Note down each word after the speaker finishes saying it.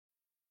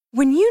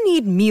When you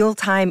need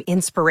mealtime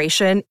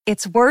inspiration,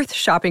 it's worth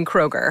shopping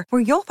Kroger,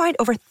 where you'll find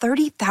over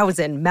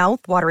 30,000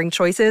 mouth-watering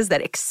choices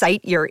that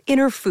excite your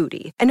inner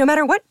foodie. And no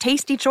matter what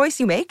tasty choice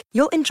you make,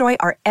 you'll enjoy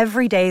our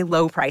everyday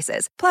low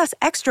prices, plus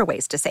extra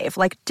ways to save,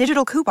 like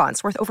digital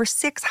coupons worth over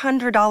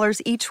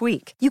 $600 each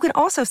week. You can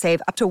also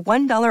save up to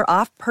 $1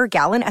 off per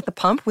gallon at the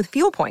pump with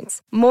fuel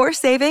points. More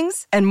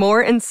savings and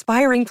more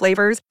inspiring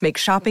flavors make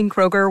shopping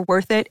Kroger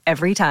worth it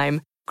every time.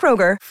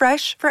 Kroger,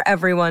 fresh for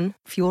everyone.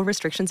 Fuel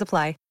restrictions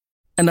apply.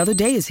 Another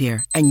day is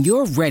here, and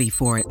you're ready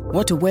for it.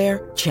 What to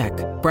wear? Check.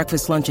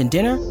 Breakfast, lunch, and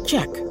dinner?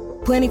 Check.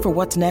 Planning for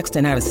what's next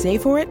and how to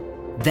save for it?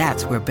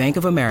 That's where Bank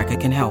of America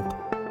can help.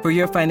 For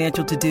your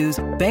financial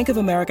to-dos, Bank of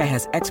America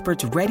has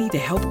experts ready to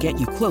help get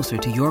you closer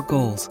to your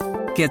goals.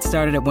 Get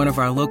started at one of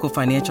our local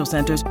financial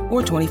centers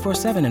or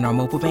 24/7 in our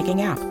mobile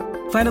banking app.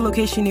 Find a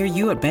location near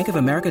you at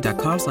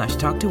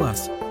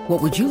bankofamerica.com/talktous.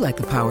 What would you like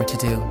the power to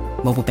do?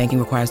 Mobile banking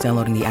requires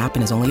downloading the app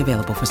and is only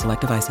available for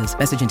select devices.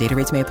 Message and data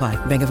rates may apply.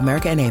 Bank of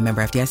America N.A.,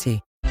 member FDIC.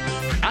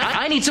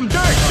 I need some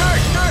dirt.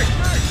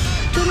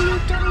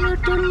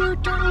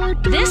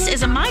 This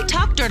is a My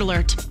Talk Dirt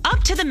Alert.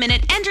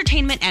 Up-to-the-minute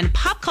entertainment and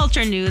pop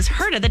culture news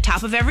heard at the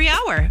top of every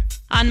hour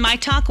on My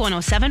Talk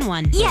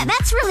 107.1. Yeah,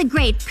 that's really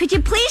great. Could you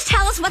please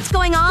tell us what's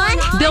going on?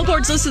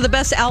 Billboard's list of the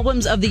best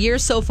albums of the year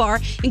so far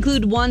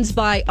include ones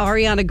by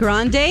Ariana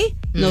Grande,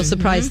 no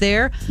surprise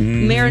there,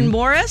 Maren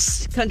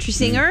Morris, country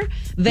singer,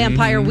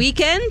 Vampire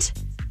Weekend.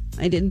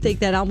 I didn't think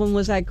that album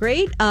was that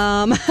great.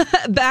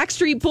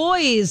 Backstreet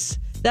Boys.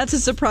 That's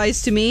a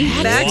surprise to me.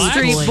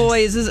 Backstreet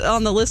Boys is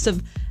on the list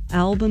of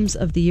albums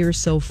of the year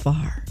so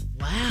far.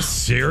 Wow.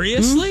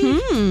 Seriously?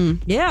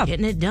 Yeah.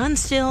 Getting it done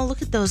still.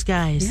 Look at those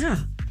guys. Yeah.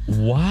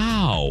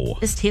 Wow.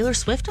 Is Taylor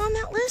Swift on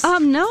that list?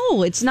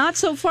 No, it's not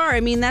so far. I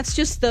mean, that's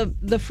just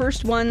the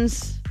first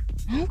ones.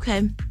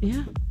 Okay.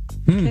 Yeah.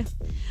 Okay.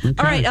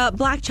 All right.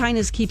 Black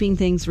China's keeping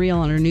things real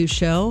on her new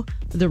show,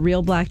 The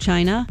Real Black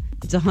China.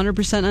 It's 100%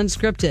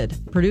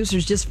 unscripted.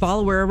 Producers just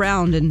follow her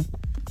around and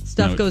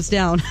stuff goes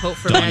down. Hope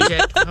for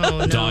magic. Oh,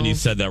 no. Dawn, you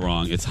said that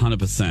wrong. It's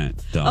 100%.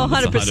 Dawn.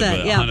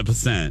 100%. Yeah.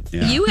 100%.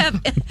 Yeah. You have,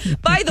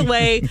 by the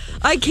way,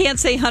 I can't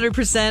say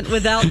 100%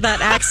 without that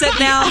accent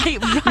now.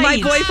 Right.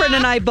 My boyfriend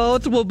and I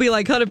both will be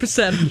like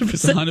 100%.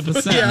 It's 100%.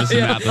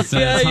 Mr.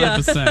 Matheson.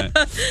 It's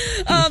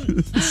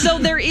 100%. So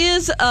there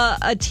is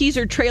a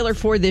teaser trailer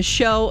for this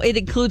show. It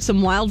includes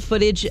some wild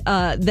footage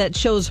that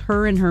shows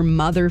her and her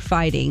mother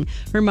fighting.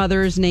 Her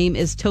mother's name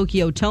is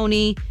Tokyo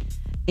Toni.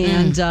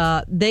 And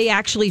they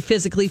actually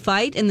physically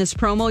fight in this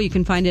promo. You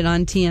can find it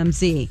on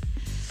TMZ.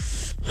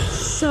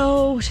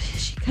 So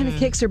she kind of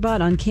kicks her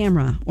butt on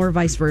camera, or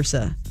vice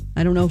versa.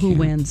 I don't know who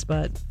wins,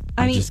 but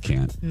I mean, just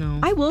can't. No.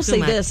 I will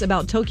say this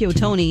about Tokyo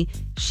Toni.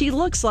 She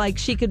looks like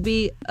she could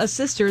be a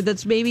sister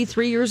that's maybe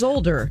 3 years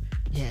older.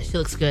 Yeah, she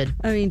looks good.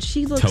 I mean,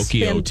 she looks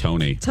Tokyo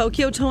Toni.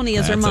 Tokyo Toni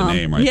is her That's mom. a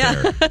name right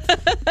there.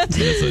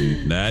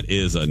 That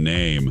is a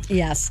name.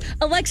 Yes.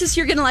 Alexis,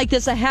 you're going to like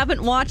this. I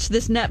haven't watched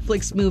this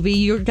Netflix movie.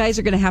 You guys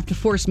are going to have to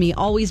force me.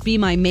 Always Be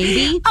My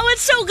Maybe. Oh,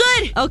 it's so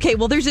good. Okay,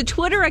 well, there's a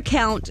Twitter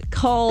account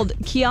called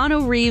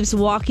Keanu Reeves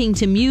Walking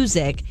to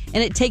Music,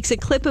 and it takes a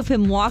clip of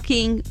him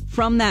walking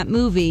from that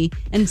movie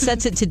and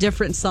sets it to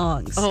different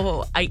songs.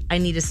 Oh, I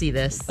need to see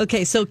this.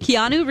 Okay, so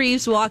Keanu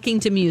Reeves Walking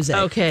to Music.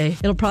 Okay.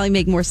 It'll probably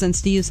make more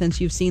sense to you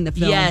since you've seen the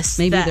film. Yes,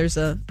 Maybe that- there's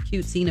a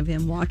cute scene of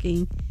him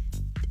walking.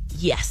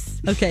 Yes.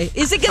 Okay.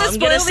 Is it going to I'm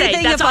spoil gonna say.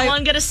 anything? That's if all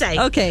I'm going to say.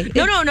 Okay.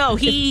 No.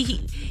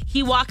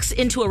 He walks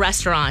into a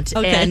restaurant,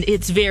 Okay. and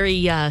it's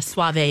very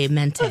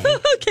suavemente.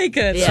 Okay,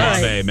 good. Yeah. All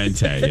right.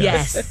 Suavemente,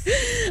 yes.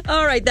 Yes.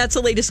 All right, that's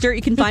the latest dirt.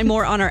 You can find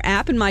more on our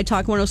app and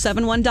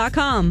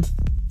mytalk1071.com.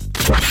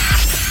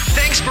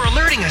 Thanks for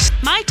alerting us.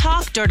 My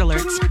Talk Dirt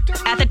Alerts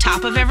at the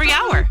top of every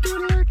hour.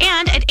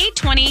 And at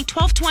 8:20,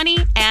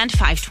 12:20, and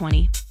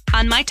 5:20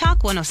 on My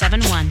Talk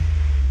 107.1.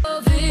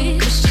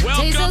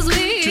 Welcome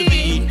to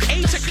the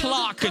 8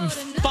 o'clock and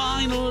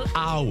final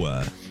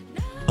hour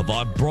of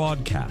our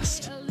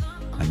broadcast.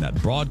 And that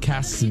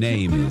broadcast's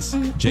name is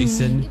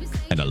Jason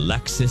and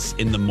Alexis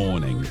in the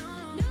Morning.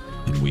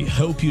 And we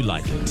hope you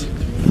like it.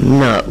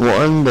 Not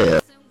one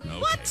bit. Okay,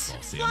 What?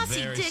 Flossie, I'm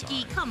Flossie very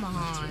Dicky, sorry. come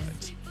on.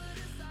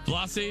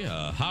 Flossie,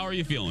 how are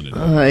you feeling today?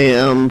 I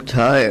am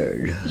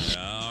tired.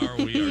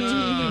 We are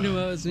I knew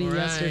it was me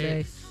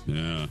yesterday.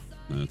 Yeah.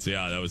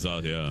 That was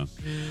yeah.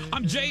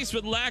 I'm Jace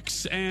with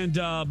Lex and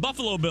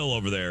Buffalo Bill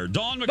over there.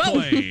 Dawn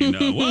McClain.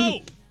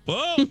 Whoa,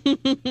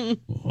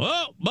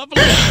 Buffalo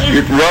Bill.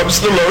 It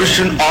rubs the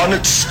lotion on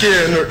its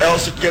skin or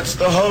else it gets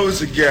the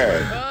hose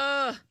again.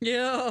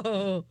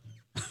 Yo.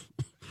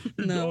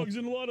 Your No. dog's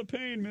in a lot of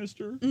pain,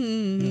 mister.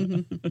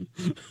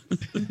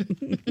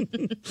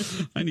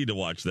 I need to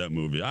watch that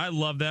movie. I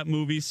love that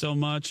movie so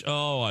much.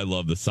 Oh, I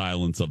love The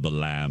Silence of the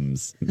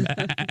Lambs.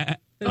 I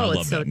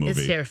love that movie.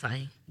 It's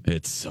terrifying.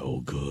 It's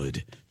so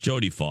good.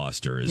 Jodie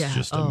Foster is Yeah,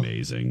 just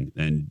amazing.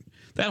 And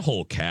that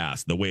whole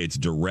cast, the way it's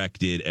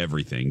directed,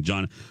 everything.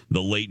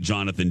 The late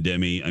Jonathan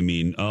Demme, I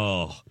mean,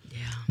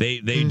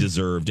 they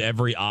deserved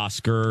every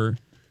Oscar.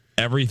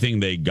 Everything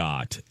they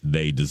got,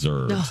 they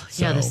deserved. Oh,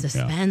 yeah, the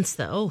suspense,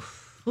 though.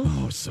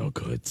 Oh, so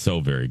good. So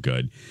very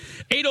good.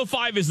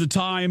 8:05 is the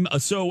time.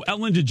 So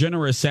Ellen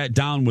DeGeneres sat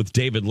down with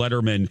David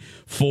Letterman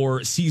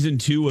for season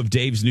 2 of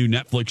Dave's new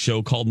Netflix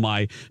show called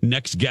My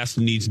Next Guest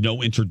Needs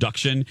No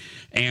Introduction.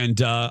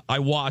 And I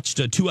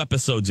watched 2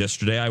 episodes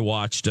yesterday. I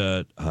watched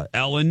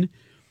Ellen,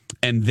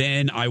 and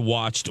then I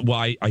watched,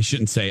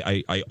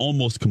 I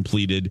almost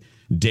completed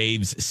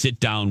Dave's sit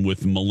down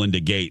with Melinda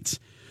Gates.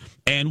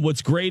 And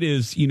what's great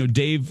is,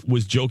 Dave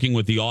was joking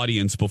with the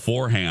audience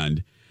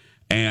beforehand.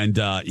 And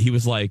he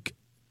was like,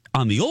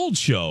 on the old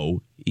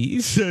show, he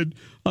said,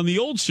 on the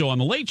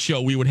Late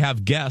Show, we would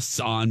have guests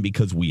on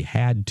because we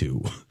had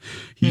to.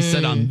 He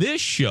said, on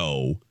this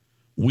show,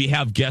 we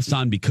have guests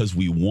on because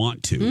we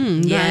want to.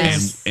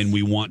 Yes. And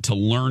we want to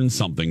learn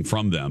something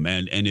from them.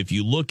 And if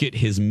you look at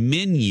his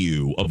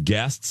menu of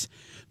guests,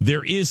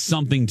 there is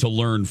something to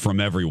learn from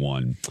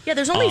everyone. Yeah,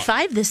 there's only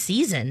 5 this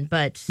season,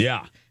 but...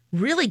 Yeah.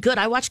 Really good.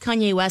 I watched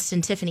Kanye West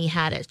and Tiffany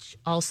Haddish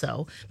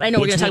also. But I know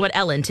we're going to talk about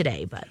Ellen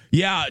today. But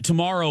yeah,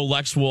 tomorrow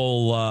Lex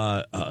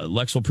will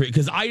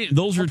because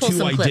those are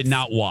 2 I did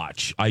not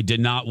watch. I did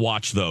not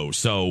watch those,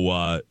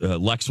 so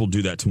Lex will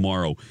do that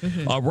tomorrow.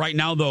 Mm-hmm. Right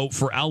now, though,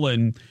 for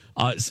Ellen,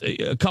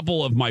 a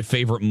couple of my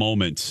favorite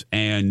moments,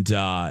 and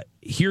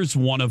here's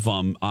one of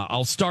them.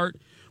 I'll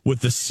start with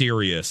the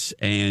serious,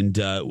 and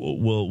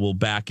we'll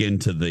back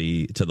into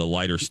the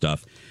lighter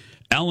stuff.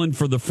 Ellen,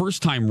 for the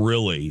first time,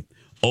 really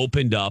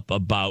opened up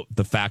about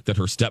the fact that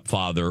her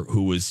stepfather,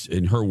 who was,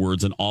 in her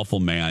words, an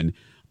awful man,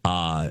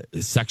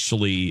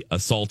 sexually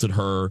assaulted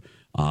her,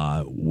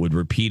 would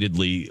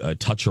repeatedly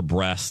touch her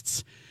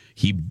breasts.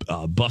 He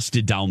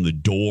busted down the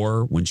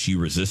door when she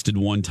resisted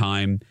one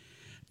time.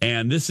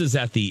 And this is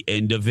at the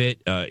end of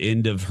it,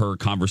 end of her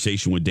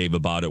conversation with Dave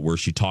about it, where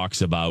she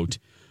talks about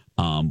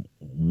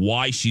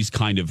why she's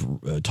kind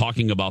of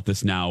talking about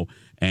this now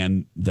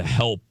and the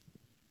help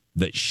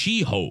that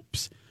she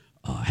hopes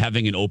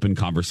having an open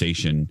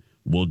conversation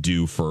will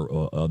do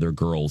for other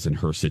girls in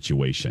her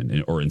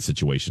situation or in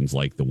situations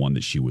like the one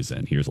that she was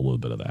in. Here's a little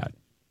bit of that.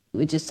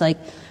 We just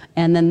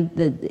and then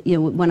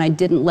when I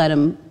didn't let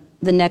him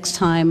the next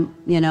time,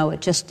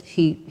 it just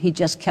he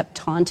just kept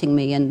taunting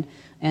me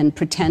and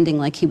pretending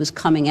like he was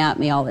coming at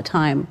me all the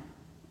time.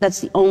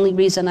 That's the only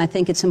reason I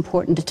think it's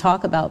important to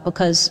talk about,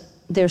 because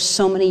there's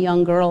so many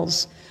young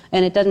girls,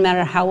 and it doesn't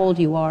matter how old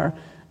you are.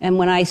 And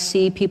when I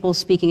see people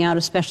speaking out,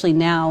 especially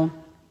now,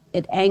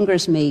 it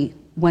angers me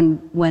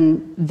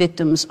when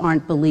victims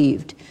aren't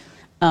believed,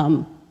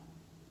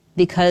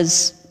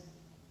 because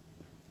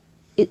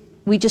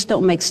we just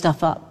don't make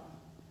stuff up.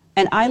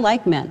 And I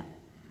like men,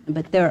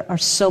 but there are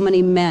so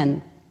many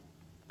men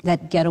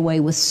that get away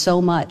with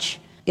so much.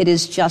 It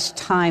is just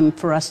time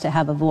for us to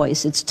have a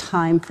voice. It's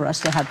time for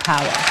us to have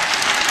power.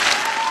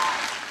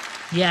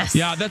 Yes.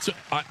 Yeah, that's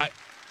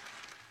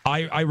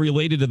I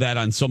related to that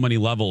on so many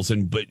levels,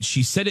 but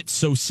she said it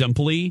so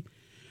simply.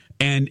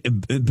 And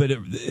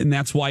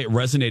that's why it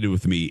resonated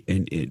with me,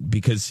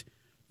 because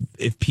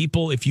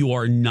if you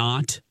are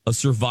not a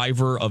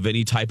survivor of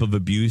any type of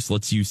abuse,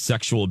 let's use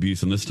sexual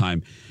abuse in this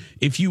time,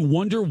 if you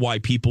wonder why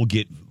people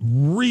get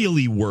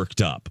really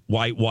worked up,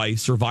 why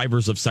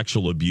survivors of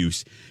sexual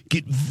abuse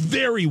get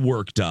very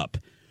worked up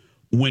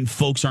when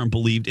folks aren't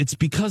believed, it's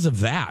because of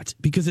that,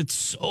 because it's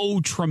so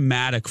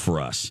traumatic for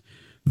us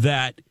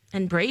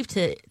and brave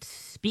to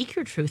speak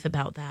your truth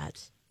about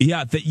that.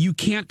 Yeah, that you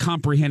can't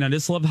comprehend. I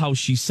just love how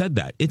she said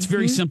that. It's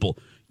very simple.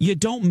 You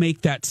don't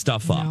make that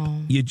stuff up. No.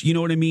 You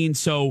know what I mean?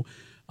 So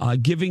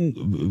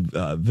giving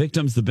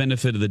victims the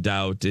benefit of the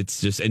doubt,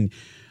 it's just, and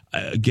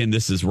again,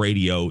 this is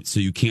radio, so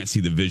you can't see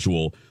the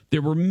visual.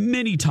 There were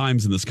many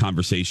times in this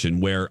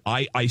conversation where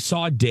I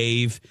saw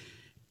Dave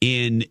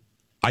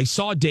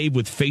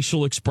with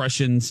facial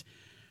expressions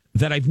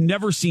that I've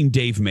never seen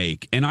Dave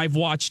make. And I've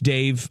watched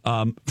Dave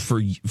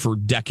for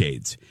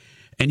decades.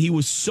 And he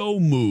was so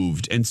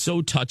moved and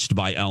so touched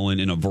by Ellen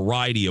in a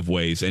variety of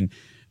ways. And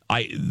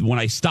when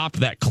I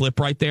stopped that clip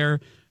right there,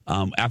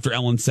 after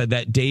Ellen said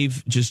that,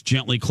 Dave just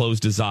gently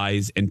closed his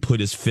eyes and put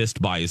his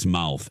fist by his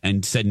mouth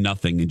and said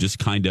nothing and just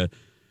kind of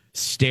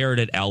stared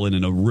at Ellen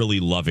in a really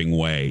loving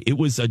way.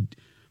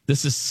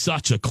 This is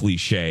such a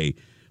cliche,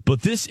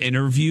 but this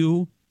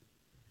interview,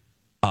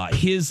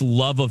 his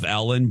love of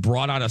Ellen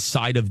brought out a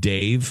side of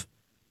Dave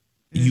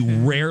you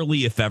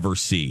rarely, if ever,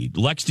 see.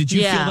 Lex, did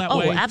you feel that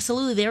way? Oh,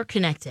 absolutely. They're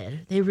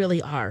connected. They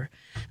really are.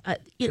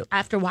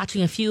 After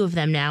watching a few of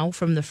them now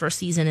from the first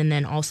season and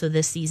then also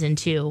this season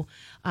too,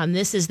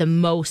 this is the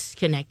most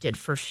connected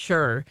for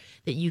sure,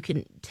 that you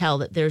can tell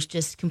that there's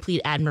just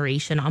complete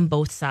admiration on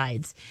both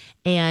sides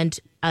and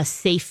a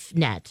safe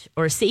net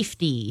or a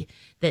safety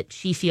that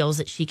she feels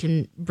that she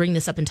can bring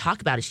this up and talk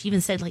about it. She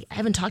even said, I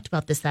haven't talked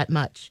about this that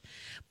much,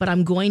 but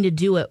I'm going to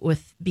do it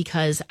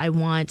because I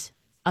want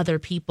other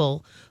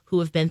people who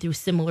have been through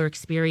similar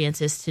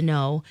experiences to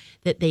know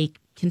that they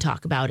can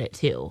talk about it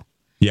too.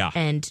 Yeah.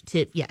 And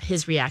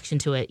his reaction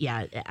to it,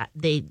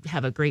 they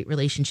have a great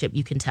relationship,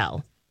 you can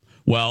tell.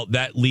 Well,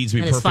 that leads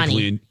me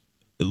perfectly.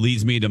 It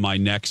leads me to my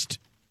next,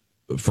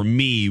 for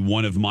me,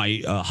 one of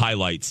my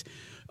highlights.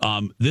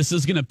 This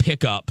is going to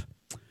pick up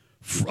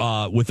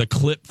with a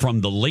clip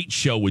from The Late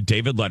Show with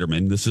David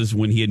Letterman. This is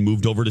when he had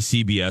moved over to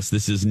CBS.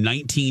 This is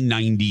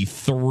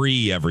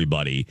 1993,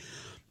 everybody.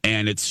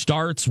 And it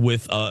starts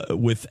with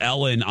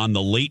Ellen on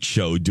The Late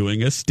Show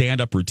doing a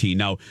stand-up routine.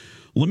 Now,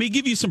 let me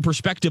give you some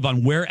perspective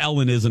on where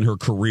Ellen is in her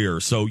career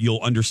so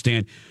you'll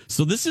understand.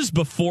 So this is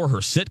before her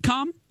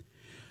sitcom.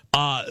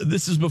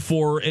 This is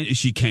before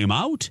she came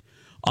out.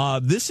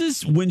 This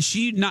is when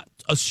she, not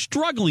a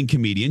struggling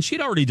comedian. She'd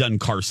already done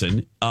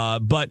Carson,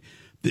 but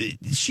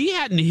she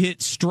hadn't hit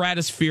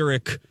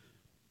stratospheric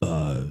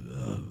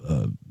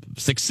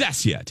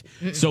success yet.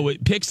 So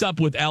it picks up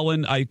with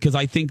Ellen because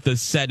I think the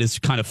set is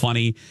kind of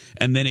funny,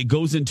 and then it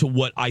goes into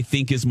what I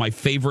think is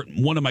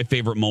one of my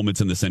favorite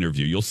moments in this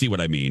interview. You'll see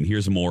what I mean.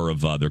 Here's more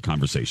of their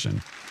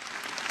conversation.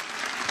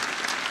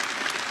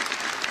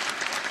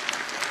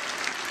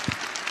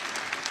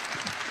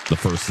 The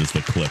first is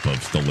the clip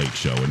of The Late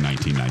Show in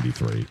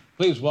 1993.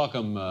 Please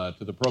welcome to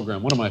the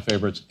program one of my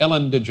favorites,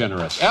 Ellen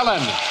DeGeneres.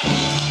 Ellen!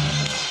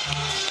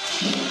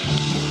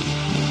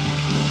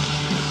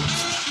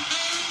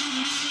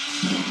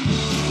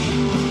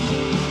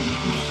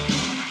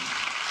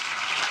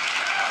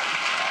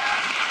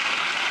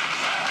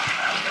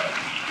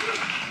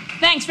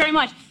 Thanks very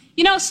much.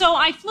 So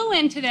I flew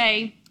in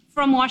today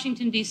from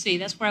Washington, D.C.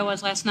 That's where I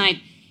was last night.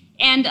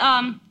 And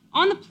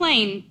on the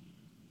plane,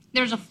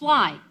 there's a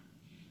fly.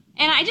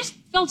 And I just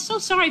felt so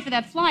sorry for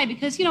that fly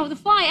because, the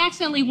fly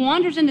accidentally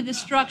wanders into this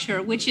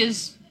structure, which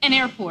is an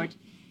airport,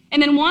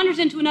 and then wanders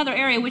into another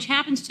area, which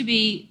happens to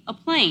be a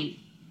plane.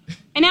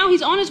 And now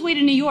he's on his way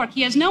to New York.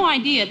 He has no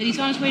idea that he's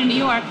on his way to New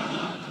York.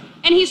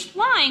 And he's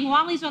flying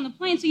while he's on the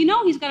plane, so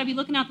he's got to be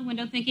looking out the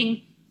window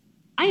thinking,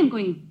 I am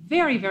going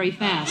very, very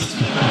fast.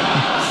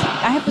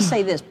 I have to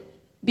say this.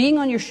 Being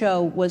on your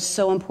show was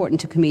so important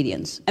to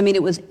comedians. I mean,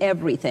 it was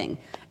everything.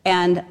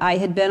 And I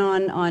had been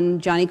on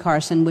Johnny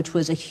Carson, which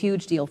was a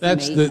huge deal for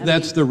me.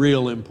 That's the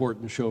real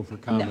important show for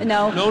comedy.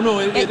 No,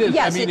 it is.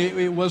 Yes,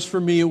 it was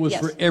for me. It was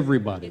for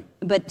everybody.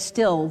 But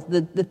still,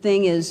 the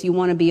thing is, you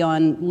want to be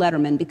on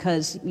Letterman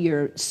because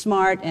you're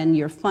smart and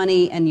you're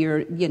funny and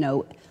you're,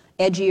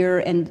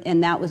 edgier,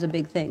 and that was a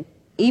big thing.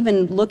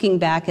 Even looking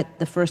back at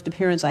the first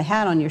appearance I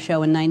had on your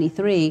show in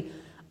 93,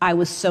 I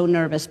was so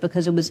nervous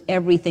because it was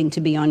everything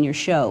to be on your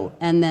show.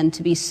 And then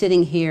to be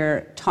sitting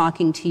here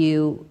talking to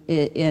you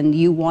and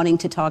you wanting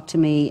to talk to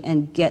me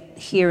and get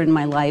here in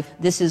my life,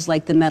 this is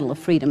like the Medal of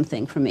Freedom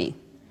thing for me.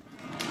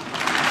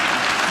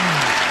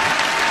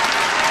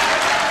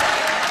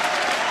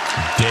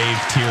 Dave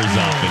tears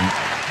up and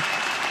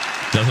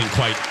doesn't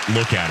quite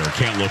look at her,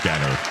 can't look at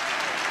her.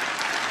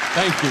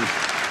 Thank you.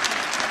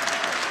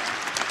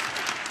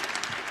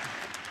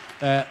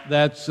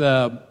 That's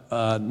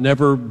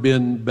never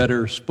been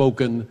better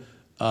spoken,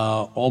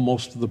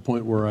 almost to the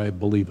point where I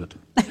believe it.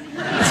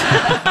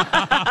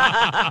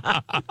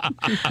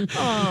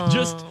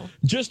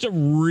 Just a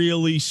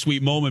really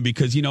sweet moment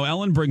because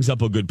Ellen brings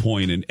up a good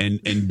point,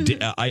 and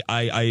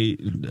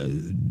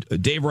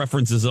Dave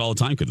references it all the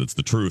time because it's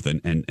the truth,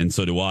 and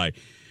so do I.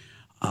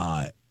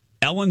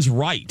 Ellen's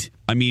right.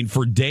 I mean,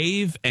 for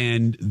Dave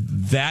and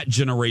that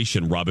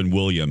generation, Robin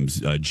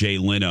Williams, Jay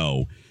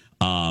Leno,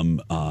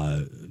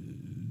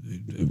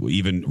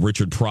 even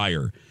Richard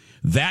Pryor,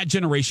 that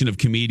generation of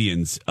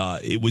comedians,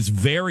 it was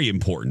very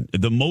important.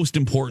 The most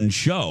important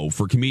show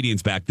for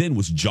comedians back then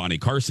was Johnny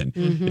Carson.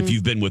 Mm-hmm. If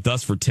you've been with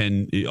us for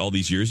all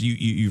these years,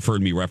 you've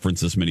heard me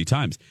reference this many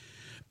times.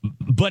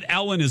 But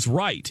Ellen is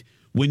right.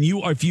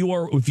 If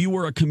you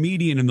were a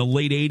comedian in the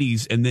late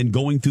 80s and then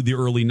going through the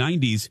early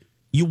 90s,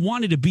 you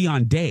wanted to be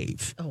on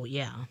Dave. Oh,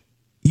 yeah.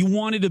 You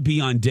wanted to be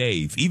on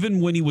Dave, even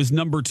when he was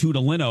number 2 to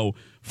Leno,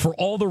 for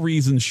all the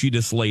reasons she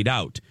just laid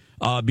out.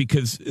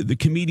 Because the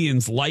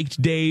comedians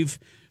liked Dave.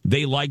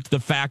 They liked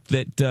the fact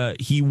that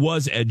he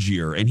was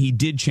edgier and he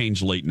did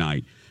change late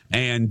night.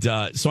 And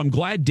so I'm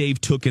glad Dave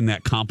took in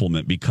that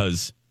compliment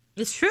because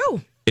it's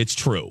true. It's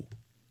true.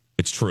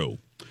 It's true.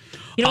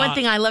 One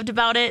thing I loved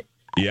about it?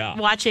 Yeah.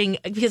 Watching,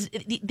 because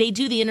they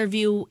do the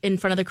interview in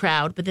front of the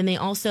crowd, but then they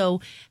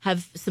also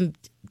have some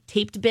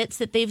taped bits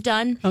that they've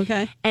done.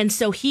 Okay. And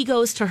so he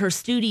goes to her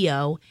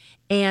studio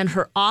and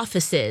her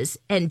offices.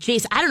 And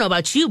Jace, I don't know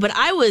about you, but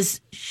I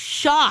was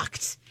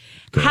shocked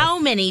how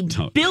many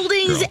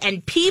buildings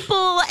and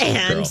people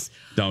and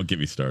don't get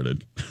me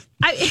started.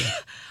 I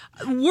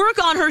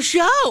work on her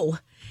show.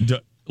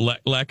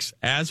 Lex,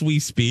 as we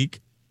speak,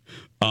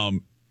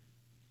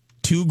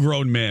 2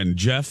 grown men,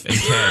 Jeff and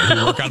Ted,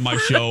 who work on my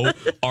show,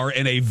 are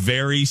in a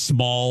very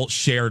small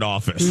shared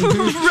office.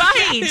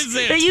 Right.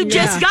 That you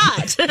just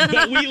got.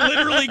 That we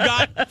literally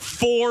got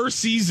 4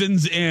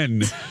 seasons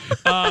in.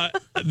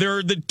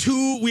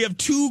 We have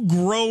 2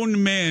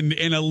 grown men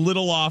in a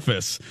little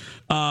office.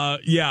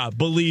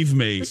 Believe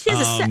me. She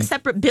has a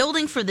separate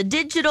building for the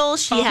digital.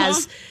 She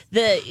has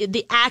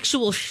the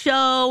actual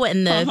show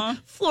and the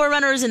floor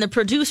runners and the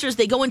producers.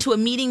 They go into a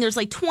meeting. There's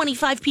like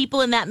 25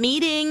 people in that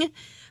meeting.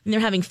 And they're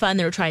having fun.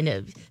 They're trying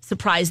to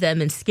surprise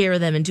them and scare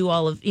them and do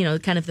all of,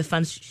 kind of the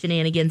fun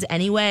shenanigans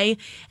anyway.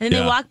 And then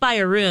they walk by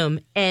a room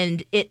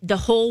and the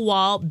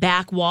whole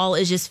back wall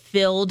is just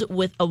filled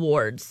with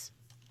awards.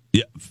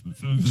 Yeah,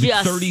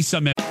 Yes.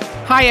 30-some minutes.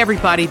 Hi,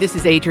 everybody. This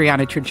is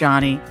Adriana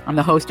Trajani. I'm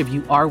the host of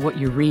You Are What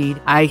You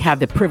Read. I have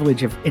the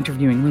privilege of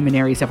interviewing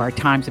luminaries of our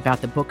times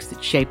about the books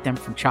that shaped them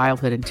from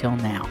childhood until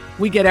now.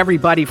 We get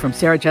everybody from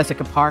Sarah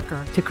Jessica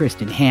Parker to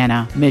Kristen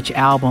Hanna, Mitch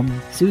Albom,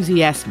 Susie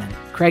Essman,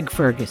 Craig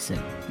Ferguson,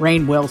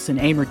 Rainn Wilson,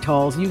 Amor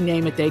Tolls, you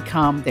name it, they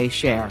come, they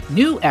share.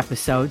 New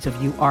episodes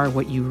of You Are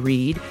What You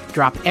Read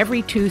drop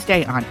every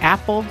Tuesday on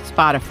Apple,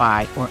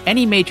 Spotify, or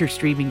any major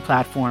streaming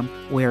platform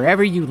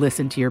wherever you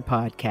listen to your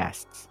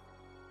podcasts.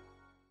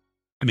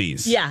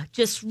 Yeah,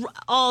 just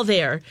all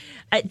there.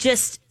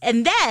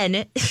 And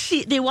then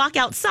they walk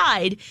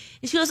outside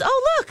and she goes,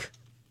 "Oh, look,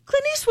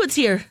 Clint Eastwood's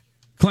here."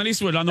 Clint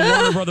Eastwood on the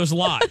Warner Brothers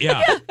lot.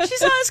 Yeah. She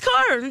saw his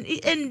car.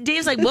 And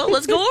Dave's like, "Well,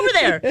 let's go over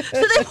there." So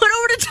they went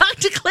over to talk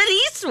to Clint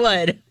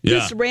Eastwood. Yeah.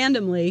 Just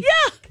randomly.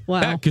 Yeah.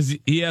 Wow. Yeah, because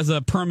he has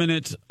a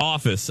permanent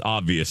office,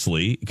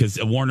 obviously, because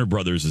Warner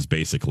Brothers is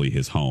basically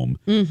his home.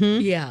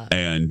 Mm-hmm. Yeah.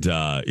 And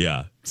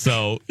yeah.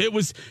 So it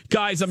was,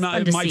 guys, I'm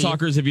not, My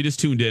Talkers, if you just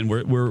tuned in,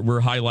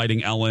 we're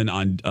highlighting Ellen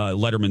on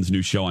Letterman's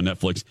new show on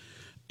Netflix.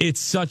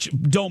 It's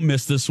don't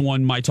miss this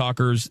one, My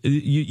Talkers.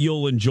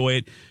 You'll enjoy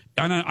it.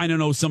 I don't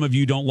know, some of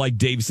you don't like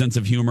Dave's sense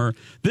of humor.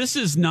 This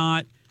is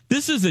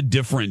a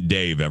different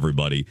Dave,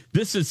 everybody.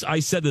 I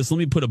said this, let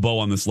me put a bow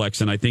on this, Lex,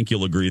 and I think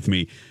you'll agree with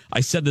me. I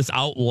said this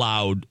out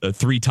loud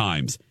 3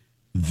 times.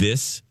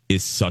 This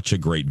is such a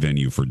great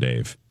venue for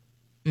Dave.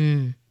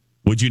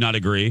 Would you not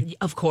agree?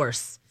 Of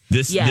course.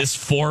 This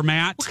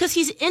format? Because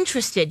he's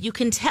interested. You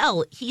can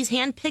tell he's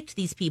handpicked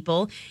these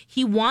people.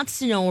 He wants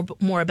to know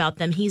more about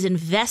them. He's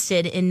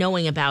invested in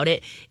knowing about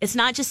it. It's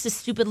not just a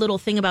stupid little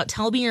thing about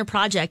tell me your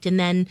project and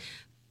then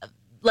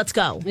let's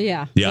go.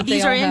 Yeah.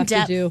 These are in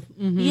depth.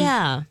 Mm-hmm.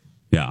 Yeah.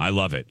 Yeah, I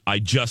love it. I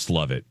just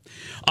love it.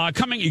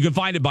 You can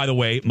find it, by the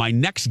way. My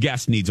next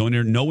guest needs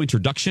no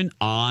introduction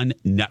on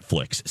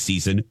Netflix,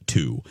 season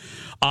 2.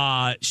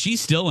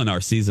 She's still in our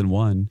season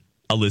 1.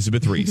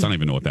 Elizabeth Reese. I don't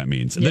even know what that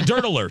means. The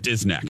Dirt Alert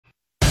is next.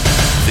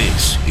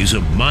 This is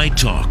a My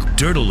Talk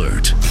Dirt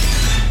Alert.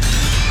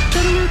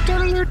 Dirt Alert,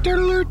 Dirt Alert, Dirt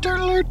Alert, Dirt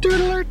Alert, Dirt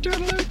Alert, Dirt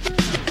Alert.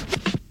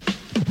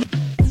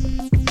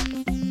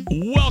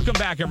 Welcome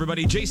back,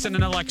 everybody. Jason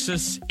and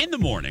Alexis in the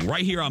morning,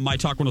 right here on My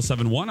Talk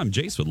 107.1. I'm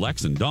Jace with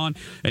Lex and Dawn.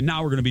 And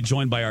now we're going to be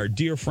joined by our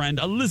dear friend,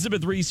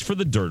 Elizabeth Reese, for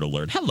the Dirt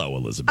Alert. Hello,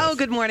 Elizabeth. Oh,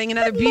 good morning.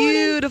 Another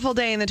beautiful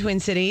day in the Twin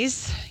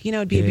Cities. You know,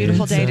 it'd be a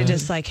beautiful day to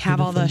just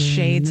have all the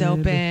shades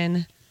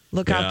open.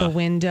 Look out the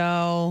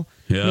window,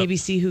 maybe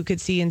see who could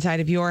see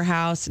inside of your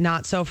house.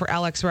 Not so for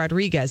Alex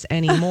Rodriguez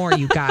anymore,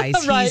 you guys.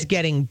 Right. He's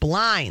getting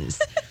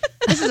blinds.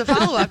 This is a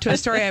follow-up to a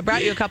story I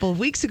brought you a couple of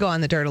weeks ago on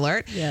the Dirt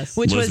Alert. Yes.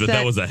 Which Elizabeth, was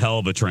that was a hell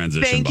of a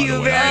transition, Thank by you the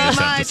way. very I just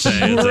much.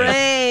 have to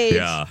say it. Great.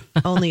 Yeah.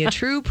 Only a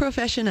true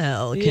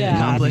professional can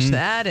accomplish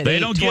that at They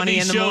don't give 8:20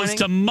 these in the shows morning.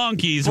 to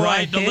monkeys, Boy,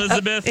 right,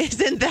 Elizabeth?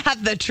 Isn't that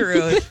the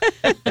truth?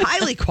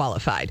 Highly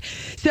qualified.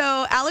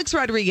 So Alex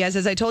Rodriguez,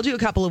 as I told you a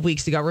couple of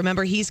weeks ago,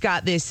 remember he's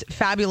got this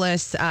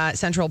fabulous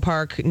Central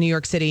Park, New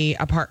York City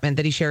apartment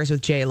that he shares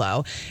with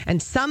J-Lo.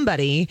 And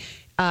somebody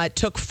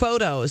took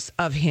photos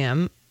of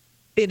him.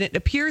 It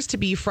appears to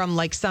be from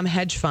some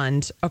hedge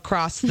fund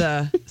across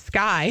the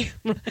sky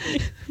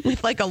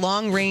with a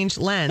long range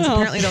lens.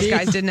 Apparently those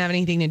guys didn't have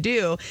anything to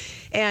do.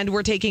 And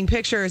we're taking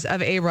pictures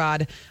of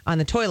A-Rod on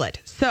the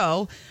toilet.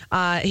 So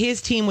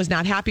his team was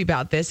not happy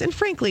about this. And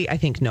frankly, I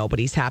think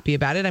nobody's happy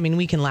about it. I mean,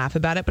 we can laugh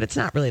about it, but it's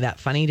not really that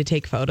funny to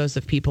take photos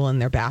of people in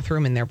their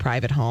bathroom in their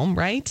private home,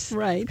 right?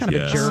 Right. Kind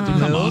of a jerk move.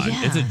 Come on.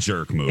 Yeah. It's a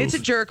jerk move. It's a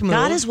jerk move.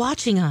 God is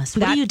watching us.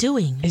 What are you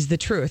doing? Is the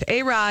truth.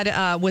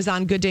 A-Rod was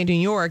on Good Day New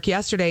York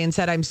yesterday and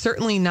said, "I'm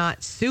certainly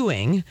not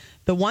suing.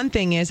 The one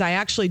thing is I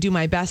actually do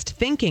my best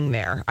thinking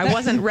there. I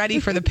wasn't ready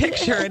for the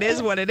picture. It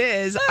is what it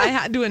is. I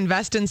had to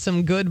invest in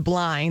some good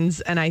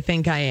blinds, and I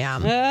think I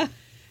am."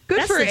 Good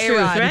That's for the truth,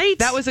 A-Rod. right?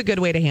 That was a good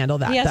way to handle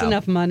that, He has though.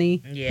 enough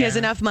money. Yeah. He has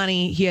enough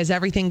money. He has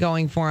everything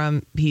going for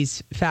him.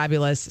 He's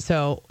fabulous.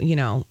 So,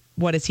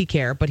 what does he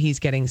care? But he's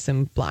getting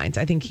some blinds.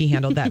 I think he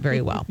handled that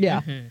very well.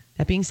 Yeah.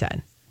 That being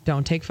said,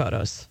 don't take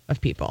photos of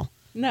people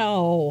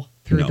No.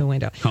 through the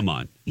window. Come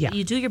on. Yeah.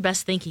 You do your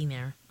best thinking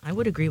there. I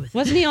would agree with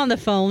Wasn't he on the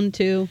phone,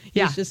 too?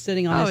 He was just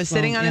sitting on his phone. Oh,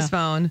 sitting on his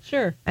phone.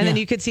 Sure. And then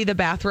you could see the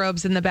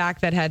bathrobes in the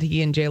back that had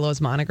he and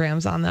J-Lo's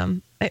monograms on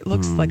them. It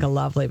looks like a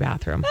lovely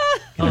bathroom.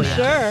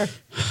 Sure.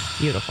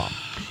 Beautiful.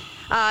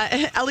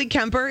 Ellie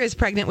Kemper is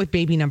pregnant with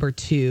baby number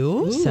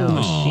 2.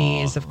 So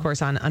she is, of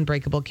course, on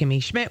Unbreakable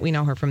Kimmy Schmidt. We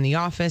know her from The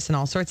Office and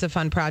all sorts of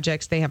fun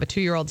projects. They have a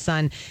 2-year-old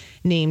son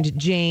named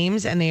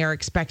James, and they are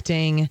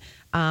expecting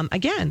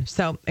again.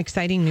 So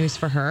exciting news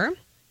for her.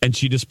 And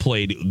she just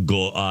played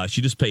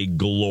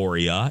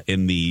Gloria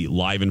in the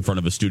live in front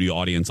of a studio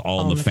audience,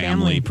 All in the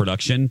Family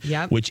production,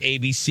 which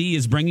ABC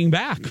is bringing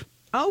back.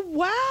 Oh,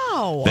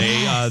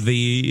 wow.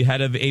 The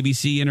head of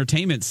ABC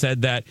Entertainment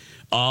said that,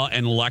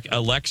 and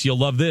Lex, you'll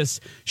love this,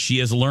 she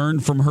has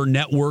learned from her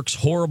network's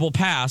horrible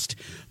past.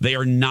 They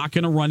are not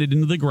going to run it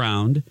into the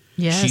ground.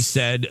 Yes. She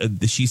said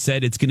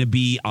it's going to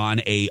be on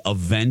a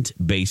event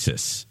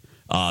basis.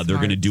 They're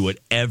going to do it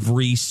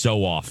every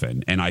so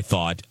often. And I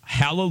thought,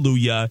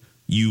 hallelujah,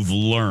 you've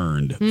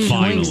learned. Showing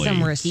Finally.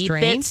 some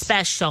restraint. Keep it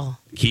special.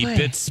 Keep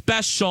it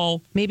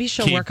special. Maybe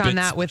she'll Keep work on it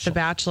that with The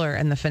Bachelor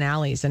and the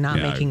finales and not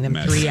Yeah, making them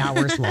imagine. 3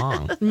 hours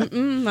long.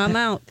 I'm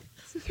out.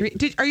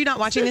 Are you not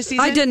watching this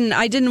season?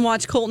 I didn't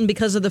watch Colton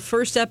because of the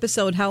first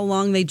episode, how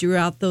long they drew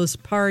out those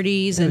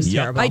parties. And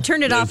terrible. I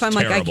turned it off. I'm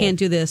like, I can't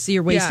do this.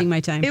 You're wasting my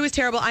time. It was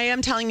terrible. I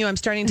am telling you, I'm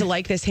starting to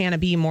like this Hannah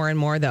B more and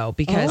more, though,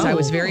 because I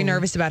was very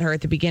nervous about her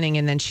at the beginning,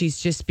 and then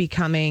she's just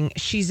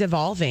she's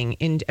evolving.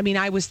 And I mean,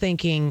 I was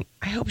thinking,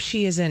 I hope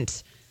she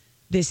isn't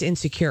this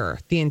insecure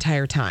the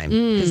entire time,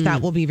 because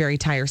that will be very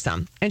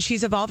tiresome. And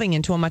she's evolving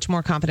into a much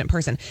more confident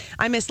person.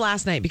 I missed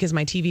last night because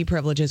my TV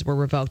privileges were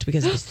revoked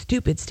because of the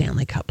stupid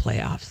Stanley Cup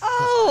playoffs.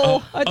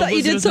 Oh, I thought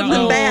you did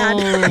something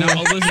bad.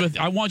 Now, Elizabeth,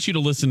 I want you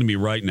to listen to me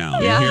right now.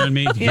 Yeah. You hearing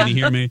me? Can you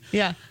hear me?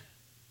 Yeah.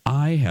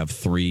 I have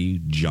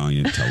 3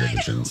 giant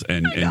televisions,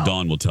 and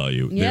Dawn will tell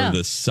you Yeah.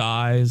 they're the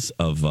size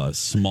of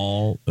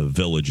small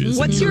villages.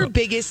 What's in your Europe.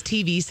 biggest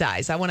TV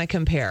size? I want to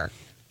compare.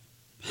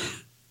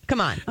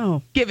 Come on.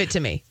 Oh. Give it to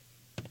me.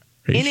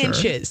 Are you In sure?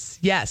 inches.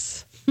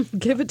 Yes.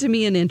 Give it to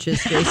me in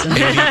inches, Jason.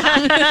 Well,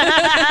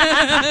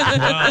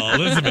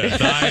 Elizabeth,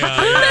 Good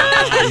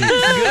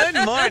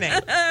morning.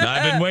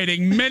 I've been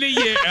waiting many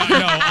years.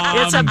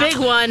 It's a big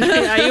one.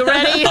 Are you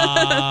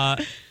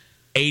ready?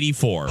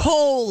 84.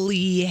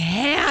 Holy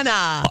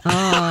Hannah.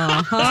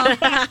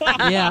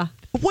 Yeah.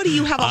 What do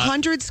you have?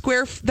 1,000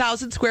 square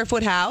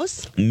foot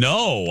house?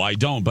 No, I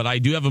don't. But I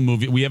do have a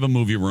movie. We have a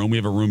movie room. We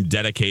have a room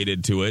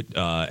dedicated to it.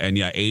 And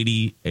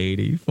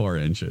 84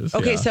 inches.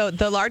 Okay, yeah. so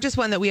the largest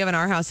one that we have in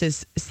our house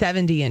is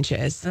 70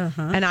 inches.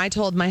 And I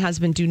told my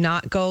husband, do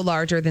not go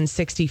larger than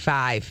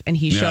 65. And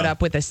he showed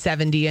up with a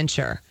 70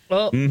 incher.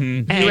 Well,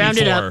 And you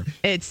rounded up.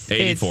 It's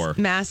 84.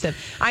 massive.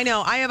 I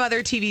know. I have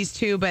other TVs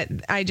too, but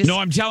I just. No,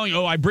 I'm telling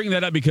you. I bring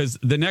that up because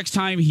the next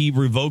time he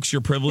revokes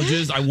your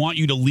privileges, I want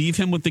you to leave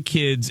him with the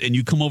kids and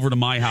you come over to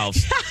my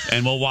house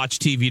and we'll watch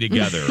TV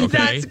together. Okay.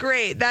 That's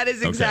great. That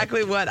is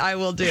exactly what I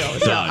will do.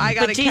 So Done. I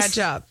got to But geez, catch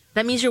up.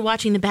 That means you're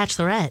watching The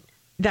Bachelorette.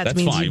 That That's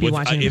means fine. you'd be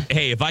watching.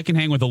 If I can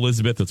hang with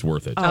Elizabeth, it's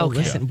worth it. Oh, Okay.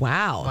 listen.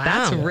 Wow.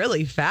 That's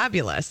really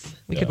fabulous.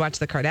 We could watch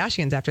the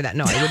Kardashians after that.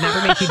 No, I would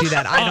never make you do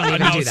that. I don't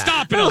even do that.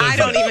 Stop it, I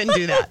don't Elizabeth. even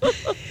do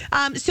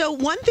that. So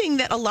one thing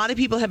that a lot of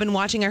people have been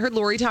watching, I heard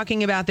Lori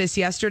talking about this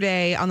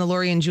yesterday on the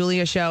Lori and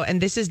Julia show,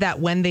 and this is that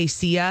When They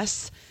See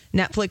Us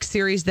Netflix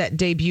series that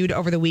debuted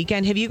over the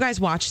weekend. Have you guys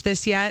watched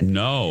this yet?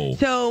 No.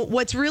 So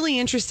what's really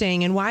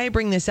interesting and why I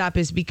bring this up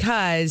is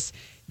because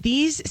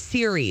these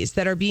series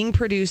that are being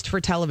produced for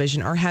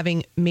television are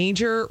having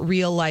major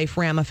real life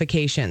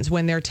ramifications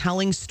when they're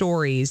telling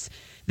stories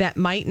that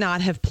might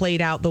not have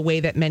played out the way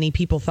that many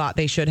people thought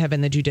they should have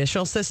in the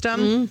judicial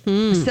system.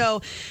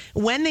 So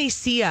When They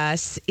See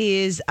Us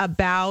is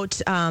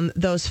about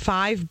those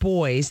 5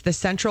 boys, the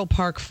Central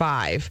Park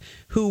 5,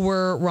 who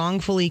were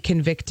wrongfully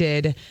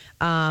convicted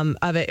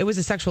of it. It was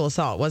a sexual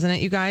assault, wasn't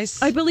it, you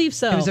guys? I believe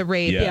so. It was a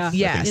rape. Yes,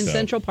 Yeah. I think In so.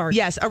 Central Park.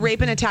 Yes, a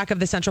rape and attack of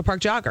the Central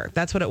Park jogger.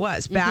 That's what it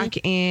was back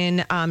in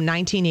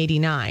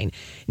 1989.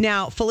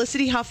 Now,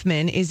 Felicity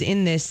Huffman is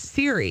in this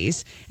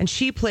series, and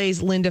she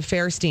plays Linda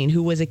Fairstein,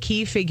 who was a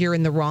key figure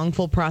in the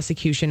wrongful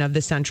prosecution of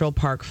the Central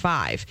Park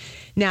 5.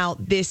 Now,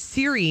 this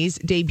series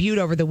debuted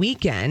over the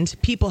weekend.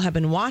 People have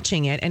been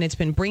watching it, and it's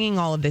been bringing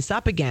all of this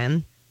up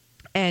again.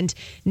 And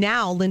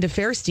now Linda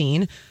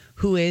Fairstein,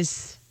 who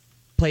is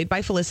played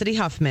by Felicity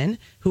Huffman,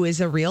 who is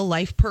a real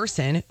life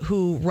person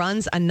who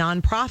runs a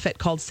nonprofit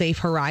called Safe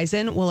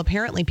Horizon. Well,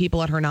 apparently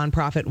people at her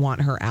nonprofit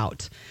want her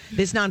out.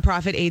 This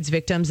nonprofit aids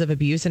victims of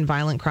abuse and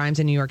violent crimes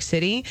in New York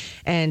City.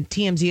 And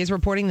TMZ is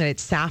reporting that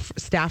its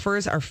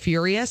staffers are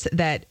furious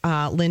that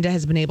Linda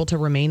has been able to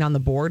remain on the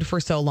board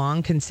for so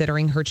long,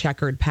 considering her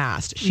checkered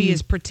past. She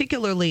is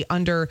particularly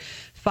under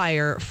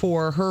fire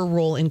for her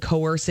role in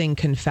coercing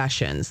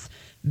confessions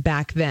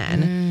back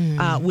then,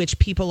 which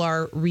people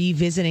are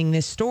revisiting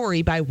this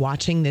story by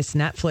watching this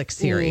Netflix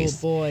series.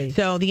 Oh, boy.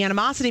 So the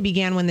animosity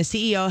began when the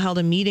CEO held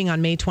a meeting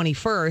on May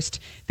 21st.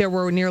 There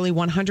were nearly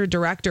 100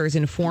 directors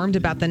informed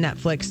about the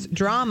Netflix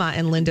drama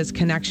and Linda's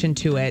connection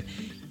to it.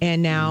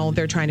 And now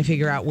they're trying to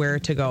figure out where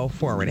to go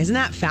forward. Isn't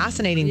that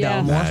fascinating, Yeah.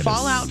 though? More That is-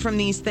 fallout from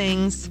these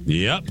things.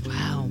 Yep.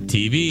 Wow.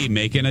 TV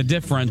making a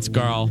difference,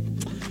 girl.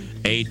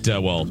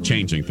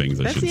 Changing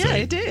things, I should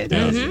say. It did.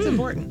 Yeah. It's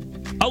important.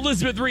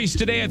 Elizabeth Reese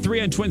today at 3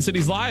 on Twin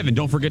Cities Live. And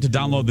don't forget to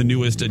download the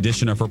newest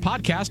edition of her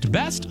podcast,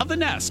 Best of the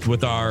Nest,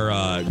 with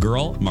our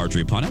girl,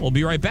 Marjorie Punnett. We'll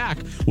be right back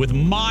with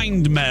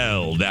Mind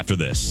Meld after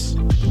this.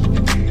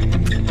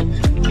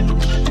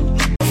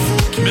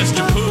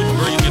 Mr. Puth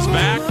bringing us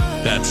back.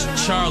 That's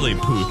Charlie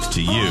Puth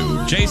to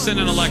you. Jason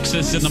and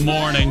Alexis in the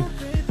morning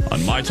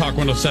on My Talk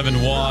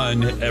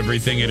 107.1,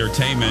 Everything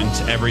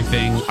Entertainment,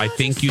 everything. I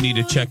think you need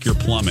to check your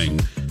plumbing.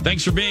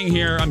 Thanks for being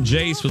here. I'm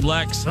Jace with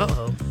Lex.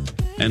 Uh-oh.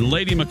 And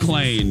Lady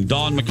McLean,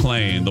 Dawn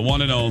McLean, the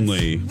one and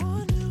only.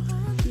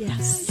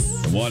 Yes.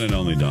 The one and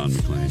only Dawn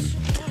McLean.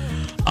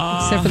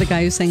 Except for the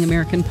guy who sang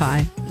American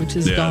Pie, which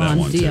is that Dawn,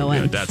 one too.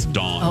 D-O-N. Yeah, that's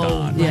Dawn. Oh,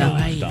 Dawn. yeah. Dawn,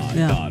 right. Dawn,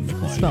 Yeah. Dawn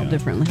McLean. Spelled yeah.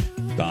 differently.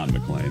 Dawn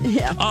McLean.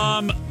 Yeah.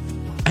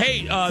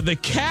 Hey, the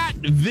Cat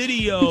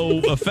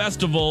Video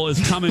Festival is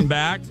coming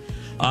back.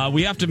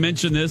 We have to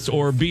mention this,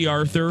 or B.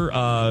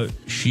 Arthur,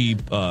 she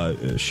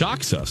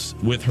shocks us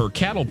with her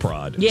cattle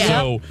prod. Yeah.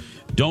 So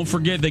don't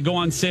forget, they go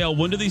on sale.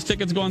 When do these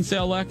tickets go on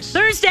sale, Lex?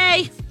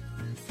 Thursday.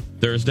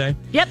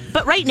 Yep,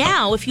 but right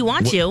now, if you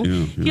want to,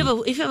 Yeah.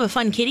 if you have a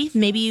fun kitty,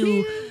 maybe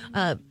you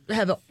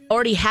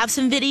already have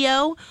some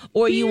video,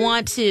 or you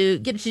want to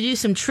get to do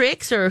some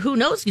tricks, or who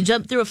knows, you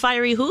jump through a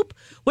fiery hoop.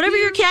 Whatever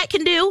your cat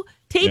can do,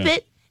 tape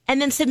it and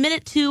then submit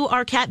it to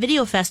our Cat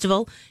Video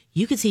Festival.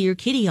 You can see your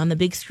kitty on the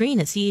big screen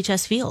at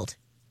CHS Field.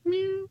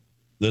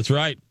 That's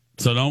right.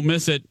 So don't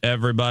miss it,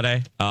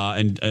 everybody.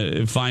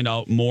 And find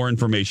out more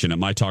information at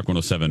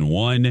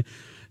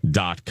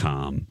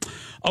mytalk1071.com.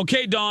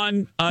 Okay,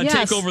 Dawn,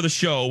 take over the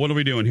show. What are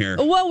we doing here?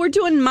 Well, we're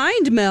doing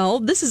Mind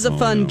Meld. This is a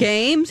fun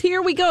game.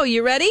 Here we go.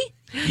 You ready?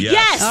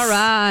 Yes. All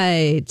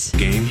right.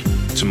 Game.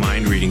 It's a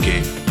mind reading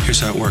game.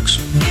 Here's how it works.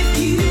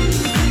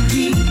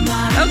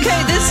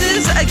 Okay, this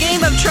is a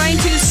game of trying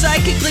to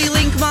psychically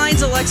link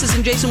minds. Alexis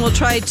and Jason will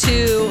try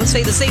to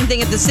say the same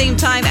thing at the same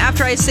time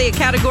after I say a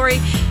category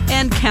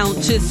and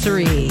count to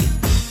 3.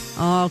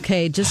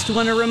 Okay, just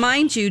want to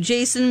remind you,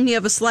 Jason, you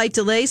have a slight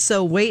delay,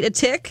 so wait a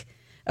tick.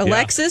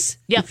 Alexis,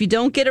 if you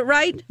don't get it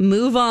right,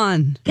 move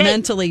on.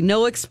 Mentally,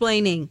 no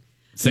explaining.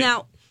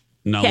 Now,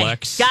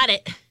 Lex. Got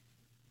it.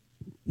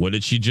 What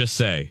did she just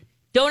say?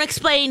 Don't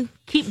explain.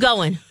 Keep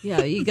going.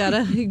 Yeah, you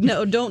gotta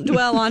don't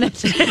dwell on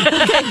it. Okay.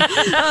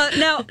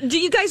 Now, do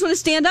you guys want to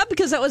stand up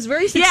because that was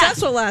very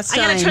successful last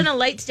time? I gotta turn the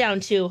lights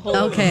down too. Hold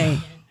on. Okay.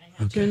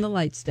 Turn the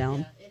lights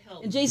down.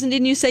 And Jason,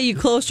 didn't you say you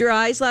closed your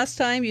eyes last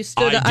time? You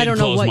stood up. I don't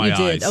know what you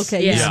did.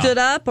 Okay, you stood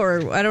up,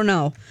 or I don't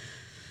know.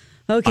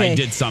 Okay. I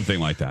did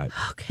something like that.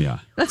 Okay. Yeah.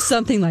 That's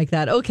something like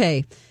that.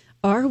 Okay.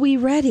 Are we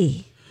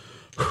ready?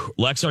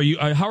 Lex, are you?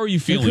 How are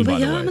you feeling, by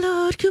the way?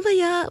 Lord,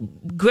 kumbaya.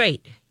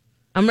 Great.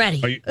 I'm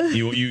ready. Are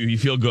you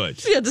feel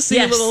good? You had to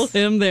sing a little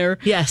hymn there.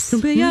 Yes.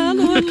 Kumbaya,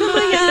 Lord,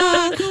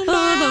 kumbaya,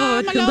 oh,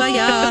 Lord,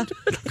 kumbaya.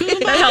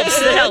 That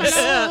helps.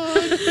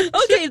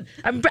 Okay.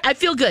 I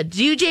feel good.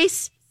 Do you,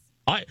 Jace?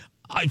 I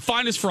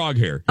fine as frog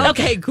here.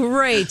 Okay,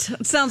 great.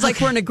 It sounds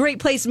like we're in a great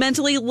place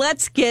mentally.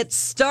 Let's get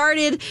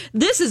started.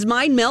 This is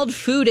Mind Meld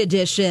Food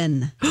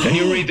Edition. Can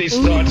you read these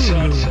thoughts?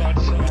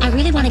 I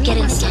really want to get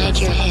inside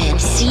your head,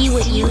 see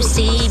what you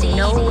see,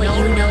 know what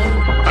you know.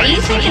 Are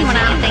you thinking what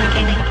I'm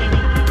thinking?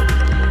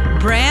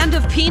 Brand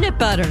of peanut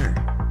butter.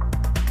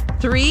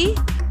 3,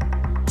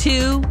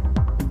 2,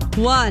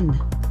 1.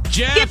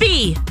 Jeff.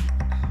 Skippy.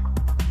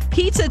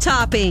 Pizza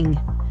topping.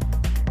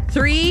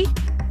 3,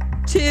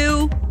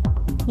 2,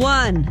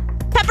 1.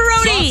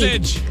 Pepperoni.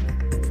 Sausage.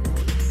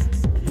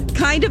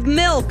 Kind of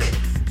milk.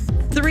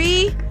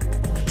 3,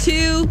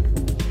 2,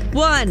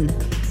 1.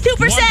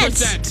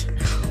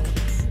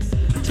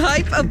 2%.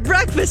 Type of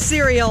breakfast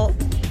cereal.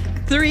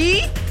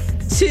 3,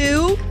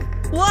 2,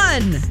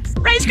 1.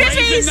 Rice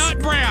Krispies. Nut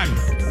bran.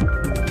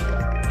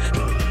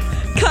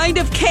 Kind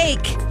of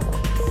cake.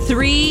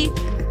 3,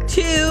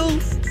 2,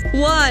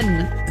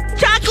 1.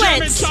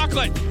 Chocolates.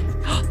 Chocolate.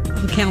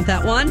 I'll count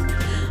that one.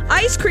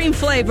 Ice cream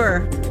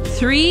flavor.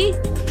 3,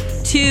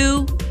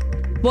 2,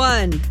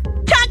 1.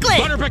 Chocolate.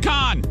 Butter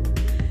pecan.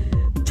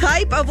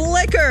 Type of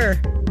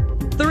liquor.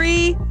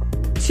 3,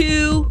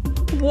 2,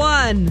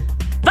 1.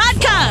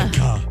 Vodka.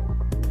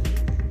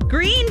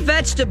 Green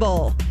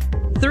vegetable.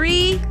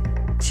 3,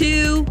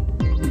 2,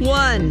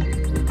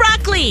 1.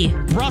 Broccoli.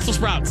 Brussels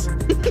sprouts.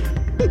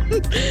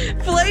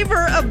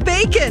 Flavor of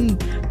bacon.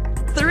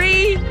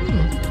 3,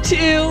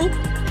 2,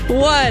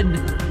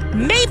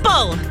 1.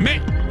 Maple.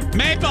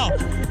 Maple.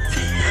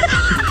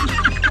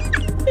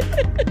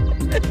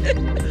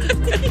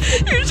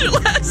 Here's your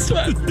last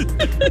one.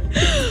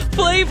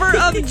 Flavor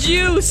of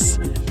juice.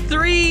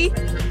 3,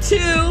 2,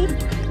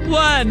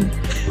 1.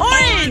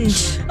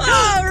 Orange.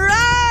 All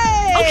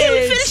right. Okay, we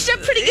finished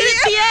up pretty good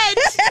at the end.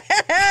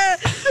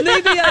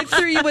 Maybe I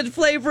threw you with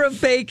flavor of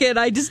bacon.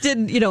 I just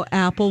didn't,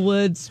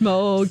 applewood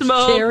smoked,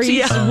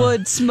 cherry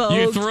wood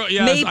smoked,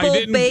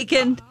 maple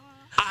bacon.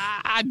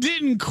 I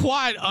didn't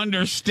quite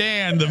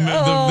understand the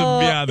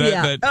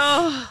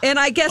And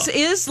I guess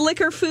is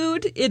liquor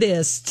food? It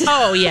is.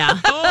 Oh, yeah.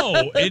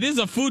 It is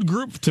a food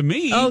group to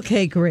me.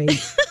 Okay,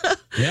 great.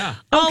 Yeah.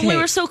 Oh, Okay. we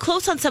were so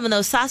close on some of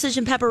those sausage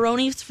and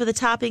pepperoni for the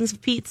toppings of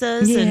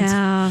pizzas.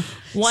 Yeah. And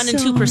 1 and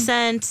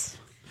 2%.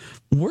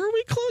 Were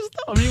we close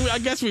though? I mean, I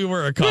guess we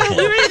were a couple.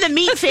 We were in the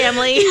meat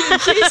family.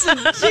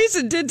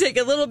 Jason did take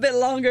a little bit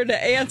longer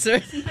to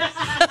answer.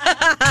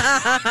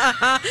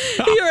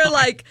 You were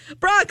like,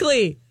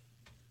 broccoli.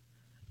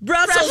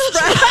 Brussels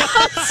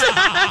sprouts.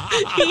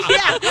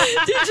 Yeah.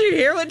 Did you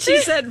hear what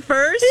she said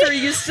first? Or are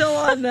you still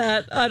on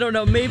that? I don't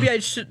know. Maybe I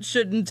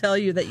shouldn't tell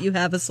you that you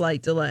have a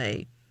slight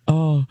delay.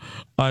 Oh,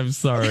 I'm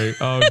sorry.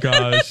 Oh,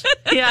 gosh.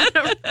 Yeah.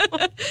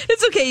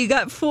 It's okay. You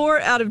got 4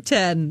 out of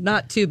 10.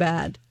 Not too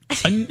bad.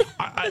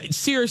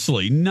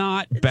 Seriously,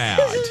 not bad.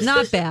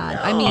 Not bad.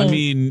 I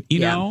mean, you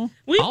know,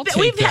 I'll take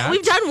we've that.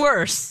 done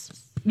worse.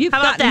 You've How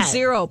about gotten that?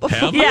 0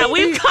 before. Yeah,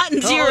 we've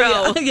gotten 0.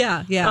 Oh,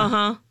 yeah.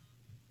 Uh-huh.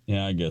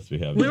 Yeah, I guess we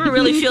have. We were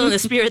really feeling the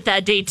spirit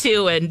that day,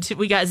 too, and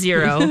we got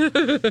 0. Right.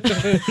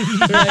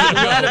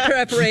 A lot of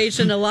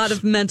preparation, a lot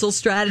of mental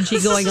strategy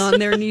going on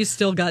there, and you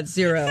still got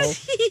 0.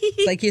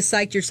 It's like you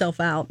psyched yourself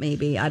out,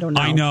 maybe. I don't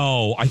know. I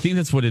know. I think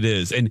that's what it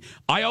is. And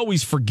I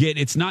always forget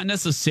it's not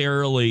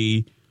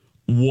necessarily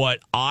what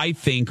I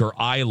think or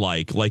I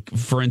like. Like,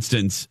 for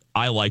instance,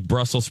 I like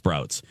Brussels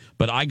sprouts.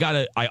 But I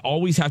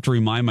always have to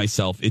remind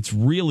myself it's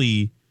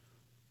really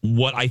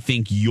what I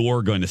think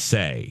you're going to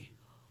say.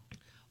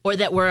 Or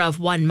that we're of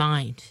one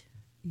mind.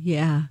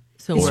 Yeah.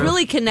 So it's we're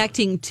really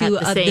connecting to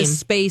the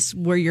space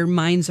where your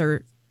minds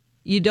are.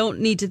 You don't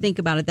need to think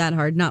about it that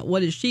hard. Not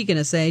what is she going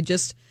to say.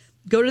 Just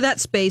go to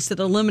that space that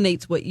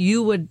eliminates what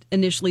you would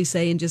initially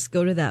say and just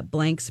go to that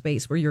blank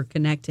space where you're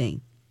connecting.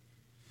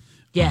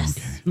 Yes.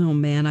 Okay. Oh,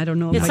 man. I don't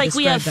know if I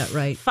described that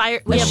right.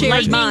 We have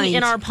lightning mind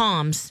in our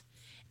palms.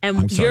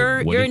 And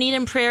you're in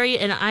Eden Prairie,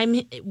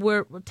 and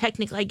we're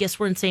technically, I guess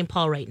we're in St.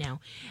 Paul right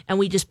now. And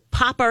we just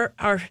pop our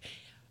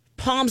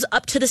palms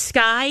up to the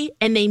sky,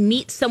 and they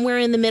meet somewhere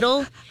in the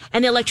middle,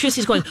 and the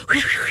electricity is going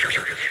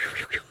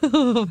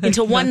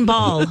into one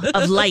ball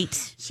of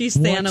light. She's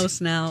Thanos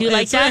now. Do you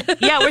like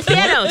that? Yeah, we're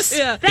Thanos.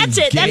 Yeah. That's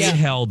it. What the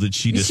hell did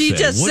she just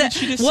say? What did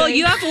she just well, say?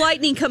 you have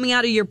lightning coming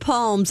out of your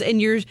palms,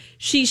 and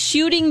she's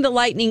shooting the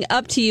lightning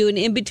up to you, and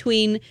in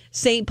between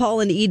St. Paul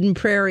and Eden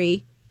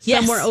Prairie,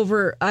 somewhere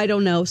over, I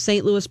don't know,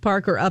 St. Louis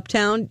Park or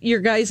Uptown, your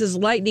guys'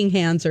 lightning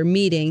hands are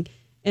meeting,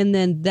 and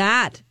then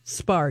that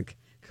spark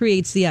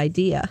creates the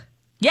idea.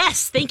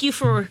 Yes, thank you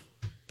for...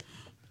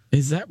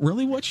 Is that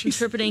really what she's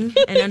interpreting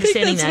and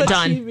understanding that,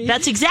 Don?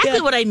 That's exactly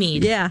what I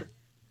mean. Yeah.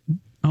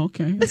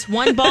 Okay. It's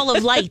one ball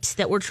of light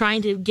that we're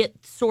trying to get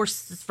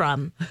sources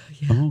from.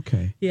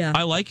 Okay. Yeah.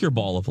 I like your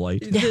ball of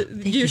light.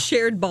 Your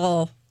shared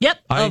ball. Yep.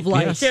 Of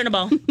light. Yes. Sharing a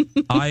ball.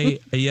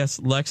 Yes,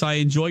 Lex, I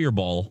enjoy your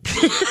ball.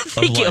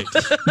 Thank you.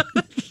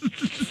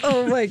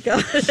 Oh my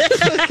God.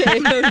 Okay.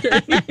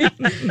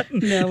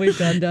 Now we've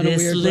gone down a weird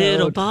This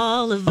little road.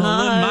 ball of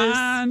ours,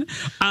 mine,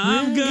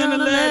 I'm gonna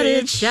let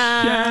it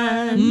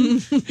shine.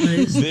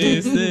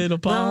 This little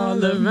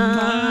ball of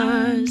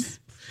ours,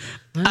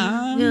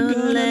 I'm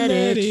gonna let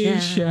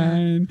it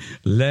shine.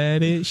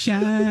 Let it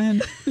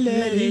shine.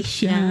 Let it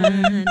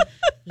shine.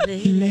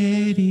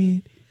 Let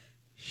it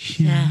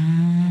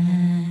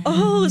shine.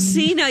 Oh,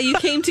 see, now you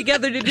came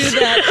together to do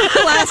that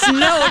last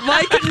note.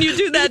 Why couldn't you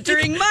do that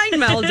during mind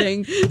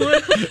melding?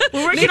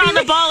 We're working on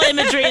the ball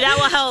imagery. That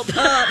will help.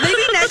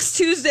 Maybe next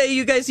Tuesday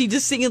you guys need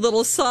to sing a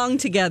little song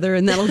together,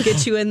 and that'll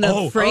get you in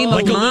the frame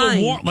like of a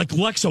mind. little like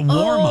Lex, a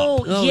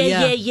warm-up.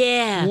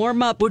 Yeah.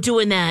 Warm up. We're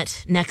doing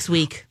that next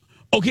week.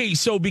 Okay,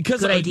 so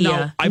because Good idea.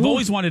 now, I've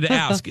always wanted to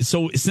ask,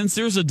 so since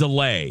there's a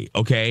delay,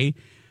 okay,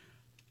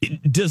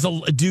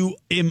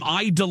 am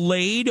I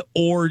delayed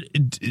or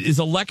is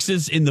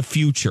Alexis in the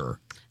future?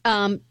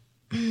 I'm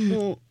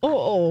wondering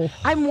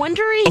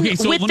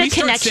with the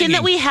connection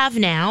that we have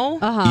now.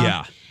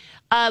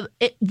 Yeah.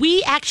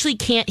 We actually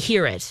can't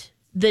hear it.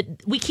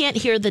 We can't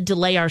hear the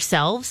delay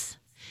ourselves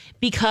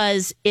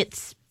because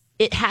it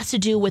has to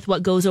do with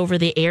what goes over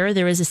the air.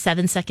 There is a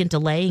 7-second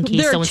delay in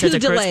case someone says a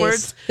curse word.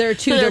 There are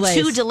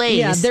two delays.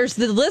 Yeah, there's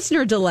the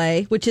listener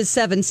delay, which is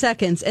 7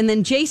 seconds, and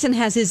then Jason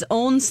has his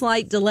own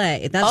slight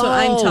delay. That's what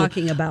I'm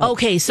talking about.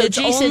 Okay, so it's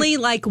Jason, only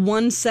like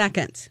 1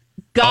 second.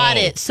 Got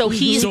it. So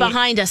he's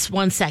behind us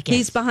 1 second.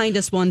 He's behind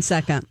us 1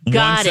 second.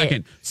 Got 1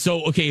 second.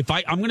 So okay,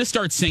 I'm going to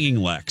start singing,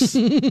 Lex,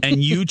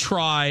 and you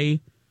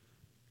try.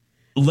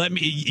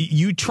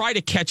 You try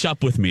to catch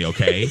up with me,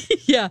 okay?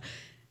 Yeah.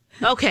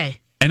 Okay.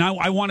 And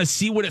I want to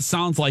see what it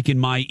sounds like in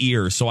my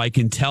ear so I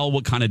can tell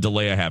what kind of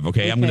delay I have,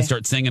 okay? I'm going to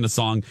start singing a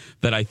song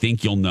that I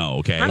think you'll know,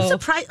 okay? I'm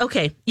surprised.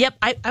 Okay. Yep.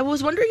 I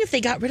was wondering if they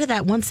got rid of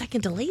that 1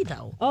 second delay,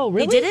 though. Oh,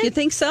 really? They did it? You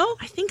think so?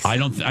 I think so. I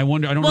don't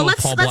know if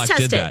Paul Black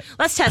did that.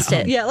 Let's test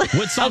it. Yeah.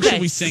 What song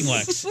should we sing,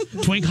 Lex?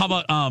 Twink, how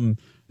about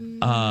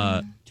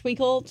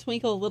Twinkle,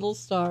 Twinkle, Little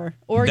Star?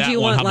 Or do That you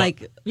one,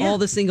 want how all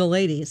the single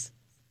ladies?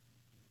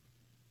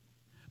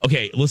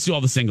 Okay, let's do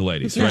all the single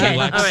ladies. Ready, Okay.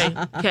 Lex? All right.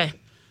 Okay.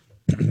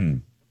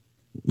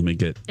 Let me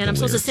get And I'm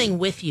supposed to sing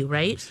with you,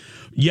 right?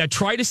 Yeah,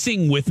 try to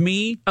sing with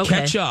me,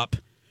 catch up,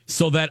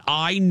 so that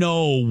I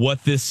know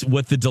what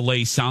the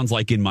delay sounds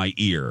like in my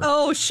ear.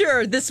 Oh,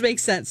 sure. This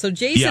makes sense. So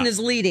Jason is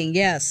leading,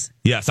 yes.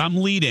 Yes, I'm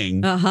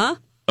leading. Uh-huh.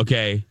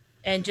 Okay.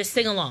 And just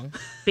sing along,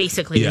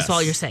 basically. Yes. That's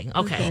all you're saying.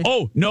 Okay.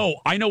 Oh, no,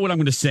 I know what I'm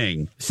going to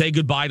sing. Say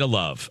goodbye to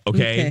love,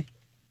 okay?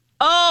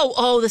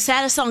 Oh, the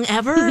saddest song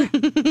ever?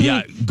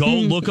 Yeah, go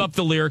look up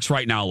the lyrics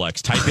right now,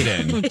 Lex. Type it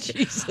in.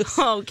 Jesus.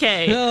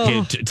 Okay.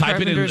 Okay,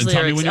 type it in and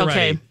tell me when you're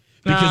ready.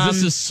 Because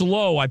this is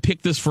slow. I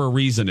picked this for a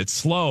reason. It's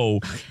slow,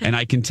 and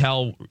I can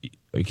tell.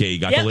 Okay, you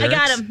got the lyrics? I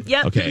got them.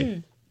 Yep.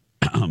 Okay.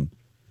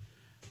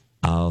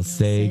 I'll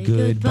say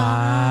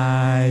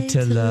goodbye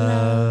to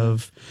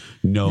love.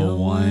 No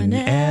one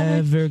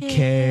ever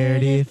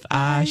cared if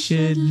I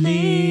should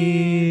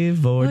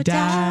live or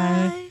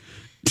die.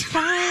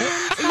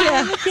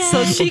 Yeah,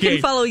 so she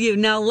can follow you.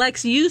 Now,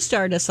 Lex, you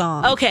start a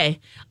song. Okay.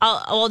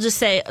 I'll just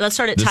say, let's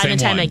start it The time same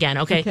and time one. again,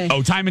 okay?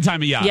 Oh, time and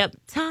time, yeah. Yep.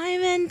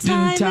 Time and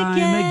time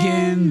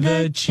again,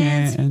 the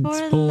chance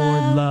for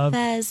love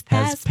has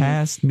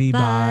passed me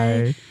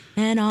by.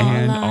 And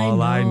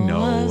all I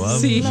know of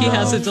See, he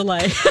has a love.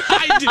 delay.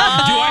 Do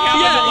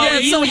I have a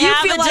delay? You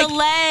have a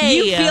delay.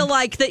 You feel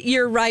like that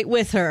you're right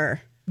with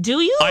her. Do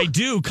you? I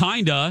do,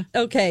 kinda.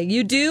 Okay,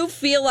 you do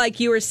feel like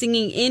you are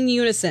singing in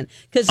unison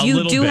because A you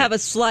little do bit. have a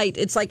slight,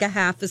 it's like a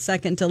half a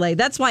second delay.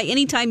 That's why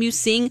anytime you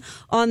sing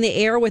on the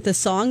air with a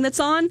song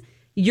that's on,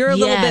 you're a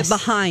little bit Yes.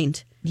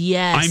 behind.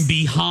 Yes. I'm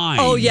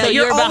behind. Oh, yeah, So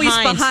you're you're always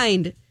behind.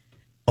 behind.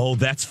 Oh,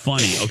 that's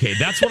funny. Okay,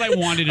 that's what I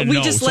wanted to We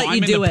know. just So let you I'm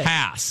do in the it.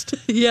 past.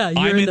 Yeah, you're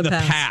I'm in in the the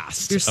past.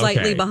 past. You're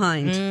slightly Okay.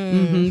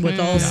 behind with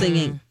all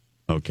singing.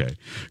 Okay.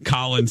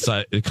 Colin just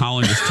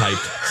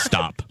typed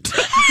stop.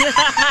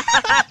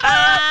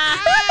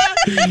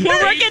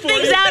 We're working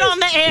things out on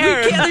the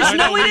air. There's I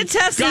no know, way to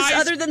test this guys,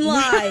 other than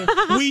live.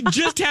 We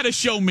just had a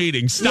show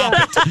meeting. Stop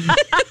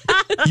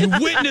it. You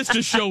witnessed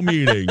a show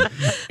meeting.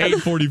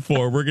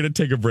 8:44. We're going to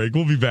take a break.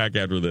 We'll be back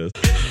after this.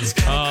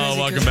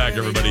 Welcome back,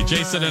 everybody.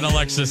 Jason and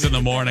Alexis in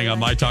the morning on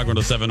My Talk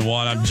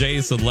 107.1. I'm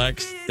Jason,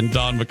 Lex, and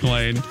Don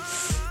McClain.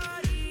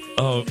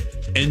 Oh,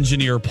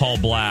 engineer Paul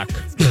Black.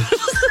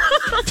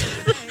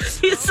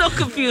 He's so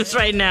confused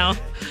right now.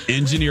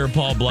 Engineer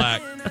Paul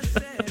Black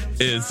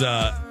is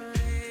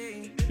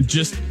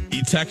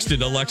he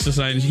texted Alexis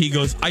and I, and he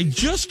goes, I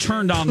just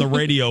turned on the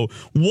radio.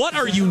 What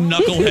are you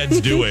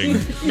knuckleheads doing?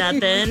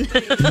 Nothing.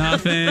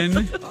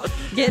 Nothing.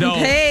 Getting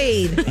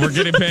paid.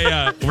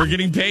 We're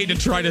getting paid to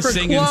try to For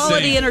sing and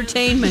quality sing.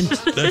 entertainment.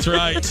 That's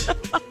right.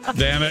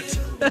 Damn it.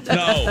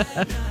 No.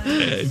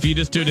 If you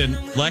just tuned in,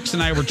 Lex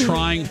and I were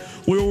trying.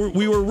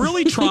 We were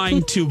really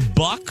trying to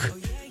buck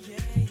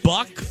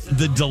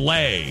the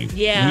delay.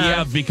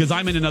 Yeah. Because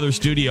I'm in another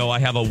studio, I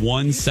have a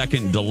 1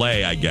 second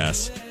delay, I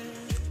guess.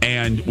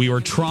 And we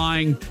were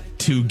trying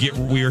to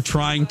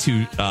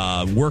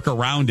work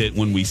around it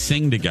when we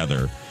sing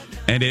together,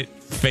 and it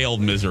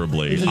failed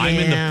miserably.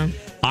 Yeah.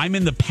 I'm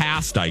in the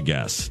past, I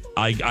guess.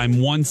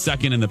 I'm 1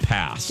 second in the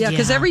past. Yeah,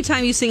 because every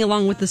time you sing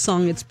along with the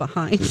song, it's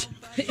behind.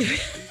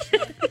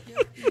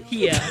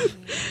 Yeah.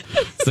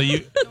 So you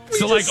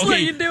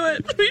do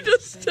it. We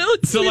just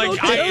don't. So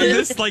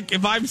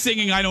if I'm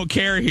singing I Don't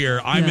Care here,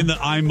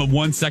 I'm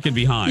 1 second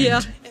behind.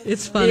 Yeah,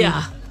 it's funny.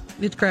 Yeah.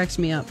 It cracks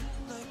me up.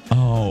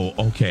 Oh,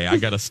 okay. I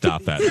gotta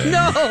stop that then.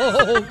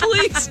 No,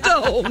 please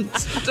don't.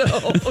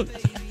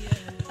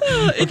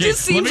 It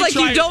just seems like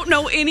you don't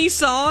know any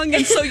song,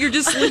 and so you're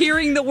just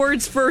hearing the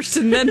words first,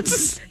 and then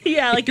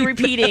Yeah, like you're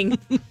repeating.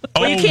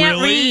 Oh, Or you can't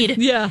really? read.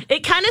 Yeah.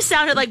 It kind of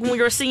sounded like when we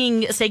were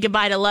singing Say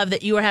Goodbye to Love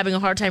that you were having a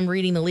hard time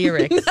reading the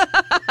lyrics.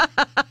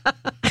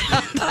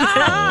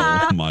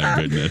 Oh my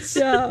goodness.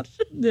 yeah.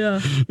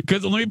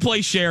 Because let me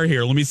play Cher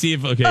here. Let me see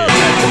if okay. Oh.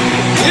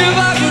 If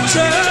I could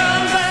turn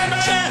back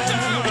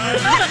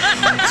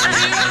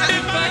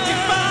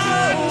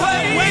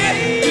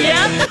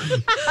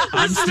Yep.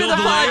 I'm Listen still to the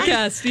delayed.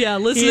 podcast. Yeah,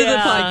 listen to the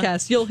Yeah.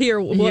 podcast. You'll hear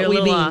what You're a we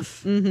little mean.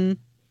 off. Mm-hmm.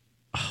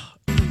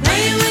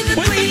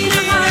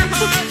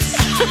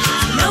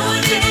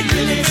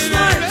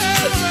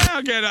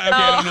 Okay,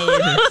 I know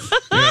that.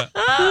 Yeah.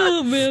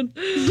 Oh man.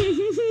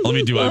 Let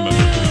me do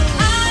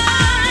it.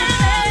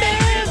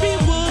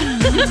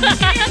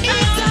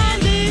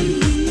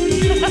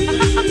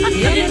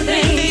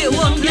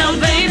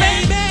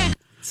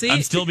 See?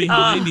 I'm still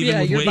behind even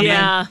yeah, with you're waiting.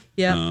 behind.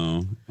 Yeah.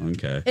 Oh,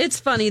 okay. It's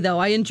funny though.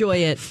 I enjoy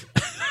it.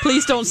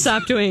 Please don't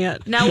stop doing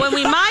it. Now, when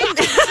we might,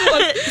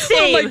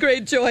 One of my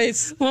great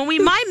joys. When we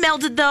might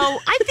melded though,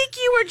 I think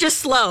you were just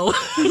slow.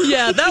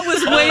 Yeah, that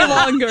was way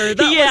longer.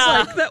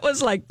 Yeah. That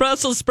was like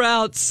Brussels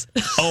sprouts.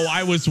 Oh,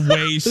 I was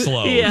way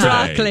slow. Yeah. today.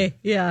 Broccoli.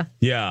 Yeah.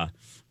 Yeah.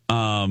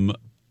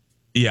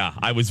 Yeah,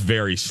 I was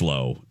very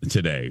slow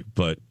today,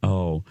 but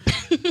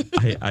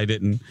I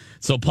didn't.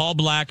 So Paul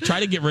Black,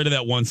 try to get rid of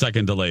that 1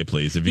 second delay,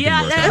 please, if you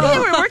Yeah, can work I that think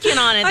out. we're working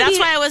on it. That's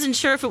why I wasn't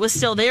sure if it was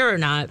still there or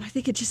not. I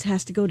think it just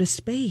has to go to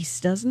space,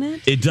 doesn't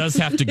it? It does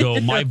have to go.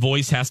 My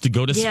voice has to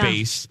go to Yeah.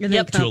 space And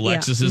then to come-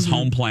 Alexis's yeah.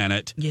 home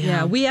planet.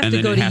 Yeah, we have And to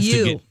then go it to has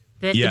you. get-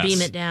 They have Yes. to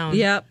beam it down.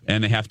 Yep.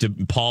 And they have to.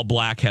 Paul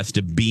Black has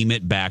to beam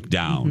it back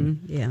down.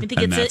 Yeah. I think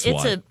And that's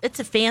why.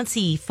 it's a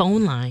fancy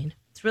phone line.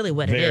 It's really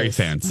what it Very is.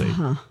 fancy.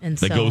 And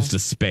That so, goes to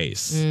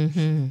space.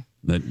 Mm-hmm.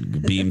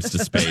 That beams to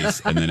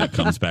space and then it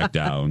comes back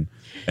down.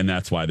 And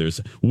that's why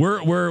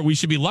we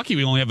should be lucky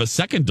we only have a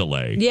second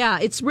delay. Yeah,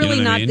 it's really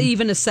You know what I not mean?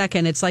 even a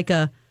second. It's like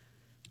a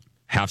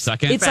Half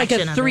second? it's like a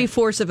Fraction of it.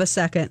 3/4 of a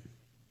second.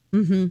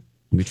 Mm-hmm.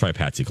 Let me try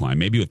Patsy Cline.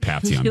 Maybe with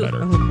Patsy I'm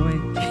better. Oh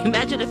boy.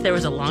 Imagine if there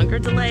was a longer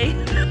delay.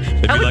 It'd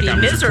That be would like be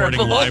I'm miserable.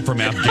 recording live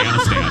from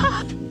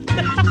Afghanistan.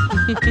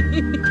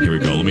 Here we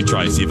go. Let me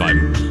try to see if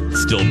I'm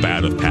still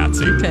bad with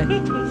Patsy. Okay.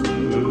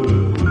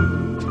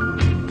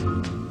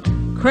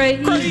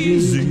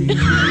 Crazy.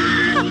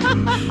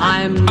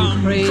 I'm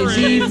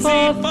crazy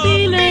for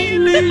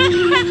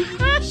feeling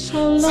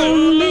so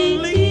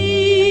lonely.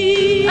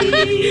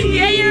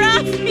 Yeah, you're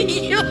off.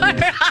 You're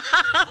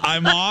off.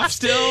 I'm off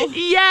still?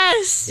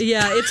 Yes.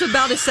 Yeah, it's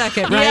about a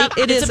second, right? Yep,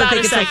 it is about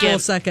I think a second. It's a full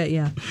second,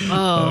 yeah.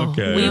 Oh,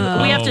 Okay. we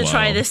have to Oh,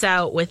 try wow. this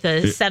out with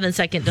a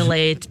 7-second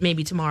delay,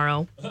 maybe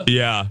tomorrow.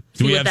 Yeah. Do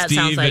See we what have that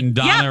sounds Steve like. and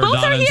Donna Yeah, or both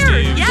Donna are and here.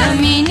 Steve? Yeah.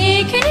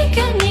 Dominique,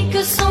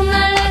 Nique s'en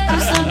allait tout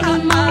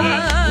simplement.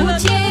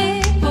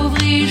 Routier, pauvre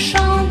et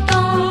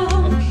chantant.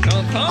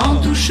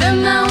 En tout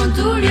chemin, en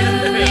tout lieu,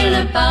 il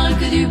ne parle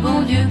que du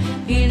bon Dieu.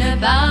 Il ne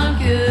parle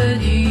que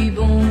du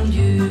bon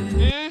Dieu.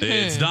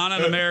 It's Donna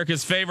and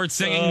America's favorite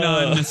singing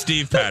nun,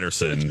 Steve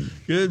Patterson.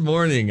 Good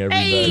morning,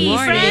 everybody. Hey,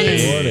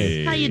 friends. Good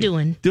morning. How you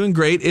doing? Doing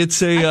great.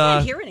 It's a I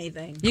can't hear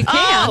anything. You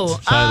can't. Oh,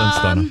 silence,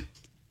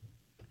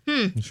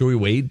 Donna. Should we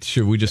wait?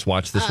 Should we just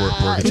watch this work?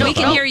 No, we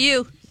can hear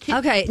you.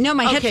 Okay. No,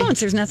 my Okay. headphones,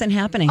 there's nothing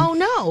happening. Oh,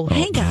 no.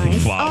 Hey,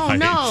 guys. Oh,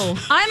 no.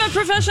 I'm a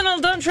professional.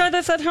 Don't try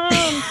this at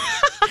home.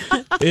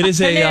 It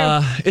is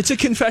it's a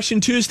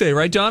Confession Tuesday,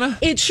 right, Donna?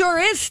 It sure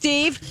is,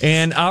 Steve.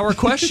 And our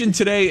question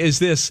today is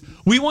this: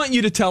 we want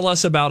you to tell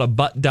us about a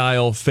butt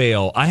dial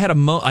fail. I had a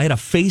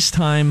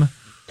FaceTime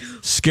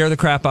scare the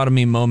crap out of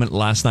me moment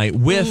last night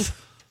with,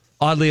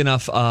 oddly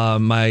enough,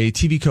 my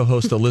TV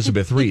co-host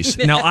Elizabeth Reese.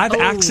 Now, I've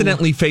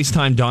accidentally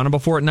FaceTimed Donna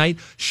before at night.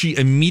 She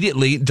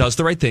immediately does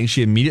the right thing.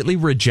 She immediately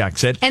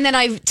rejects it. And then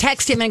I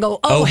text him and go,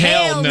 oh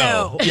hell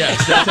no.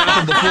 Yes, that's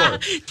happened before.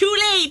 Too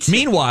late.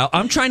 Meanwhile,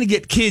 I'm trying to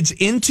get kids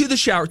into the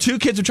shower. 2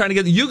 kids are trying to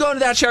get, you go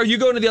into that shower, you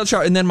go into the other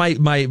shower. And then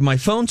my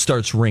phone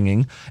starts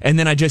ringing. And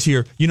then I just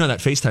hear, that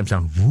FaceTime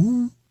sound.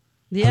 Woo,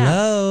 Yeah.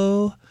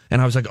 hello.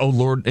 And I was like, oh,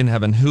 Lord in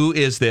heaven, who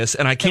is this?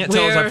 And I can't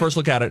tell as I first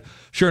look at it.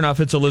 Sure enough,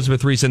 it's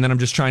Elizabeth Reese. And then I'm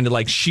just trying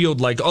to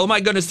shield, oh my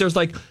goodness, there's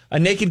a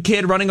naked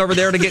kid running over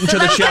there to get into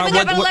the shower. It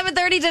happened at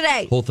 11:30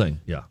 today. Whole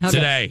thing, yeah.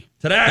 Today.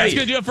 That's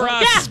going to do it for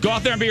us. Yeah. Go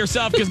out there and be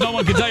yourself because no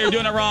one can tell you're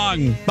doing it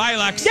wrong. Bye,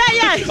 Lex.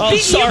 Yeah. Oh,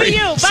 sorry. You.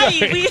 Bye.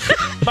 Sorry.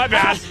 My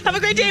bad. Have a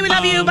great day. We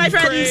love you. Bye,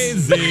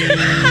 friends.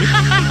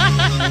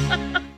 Crazy.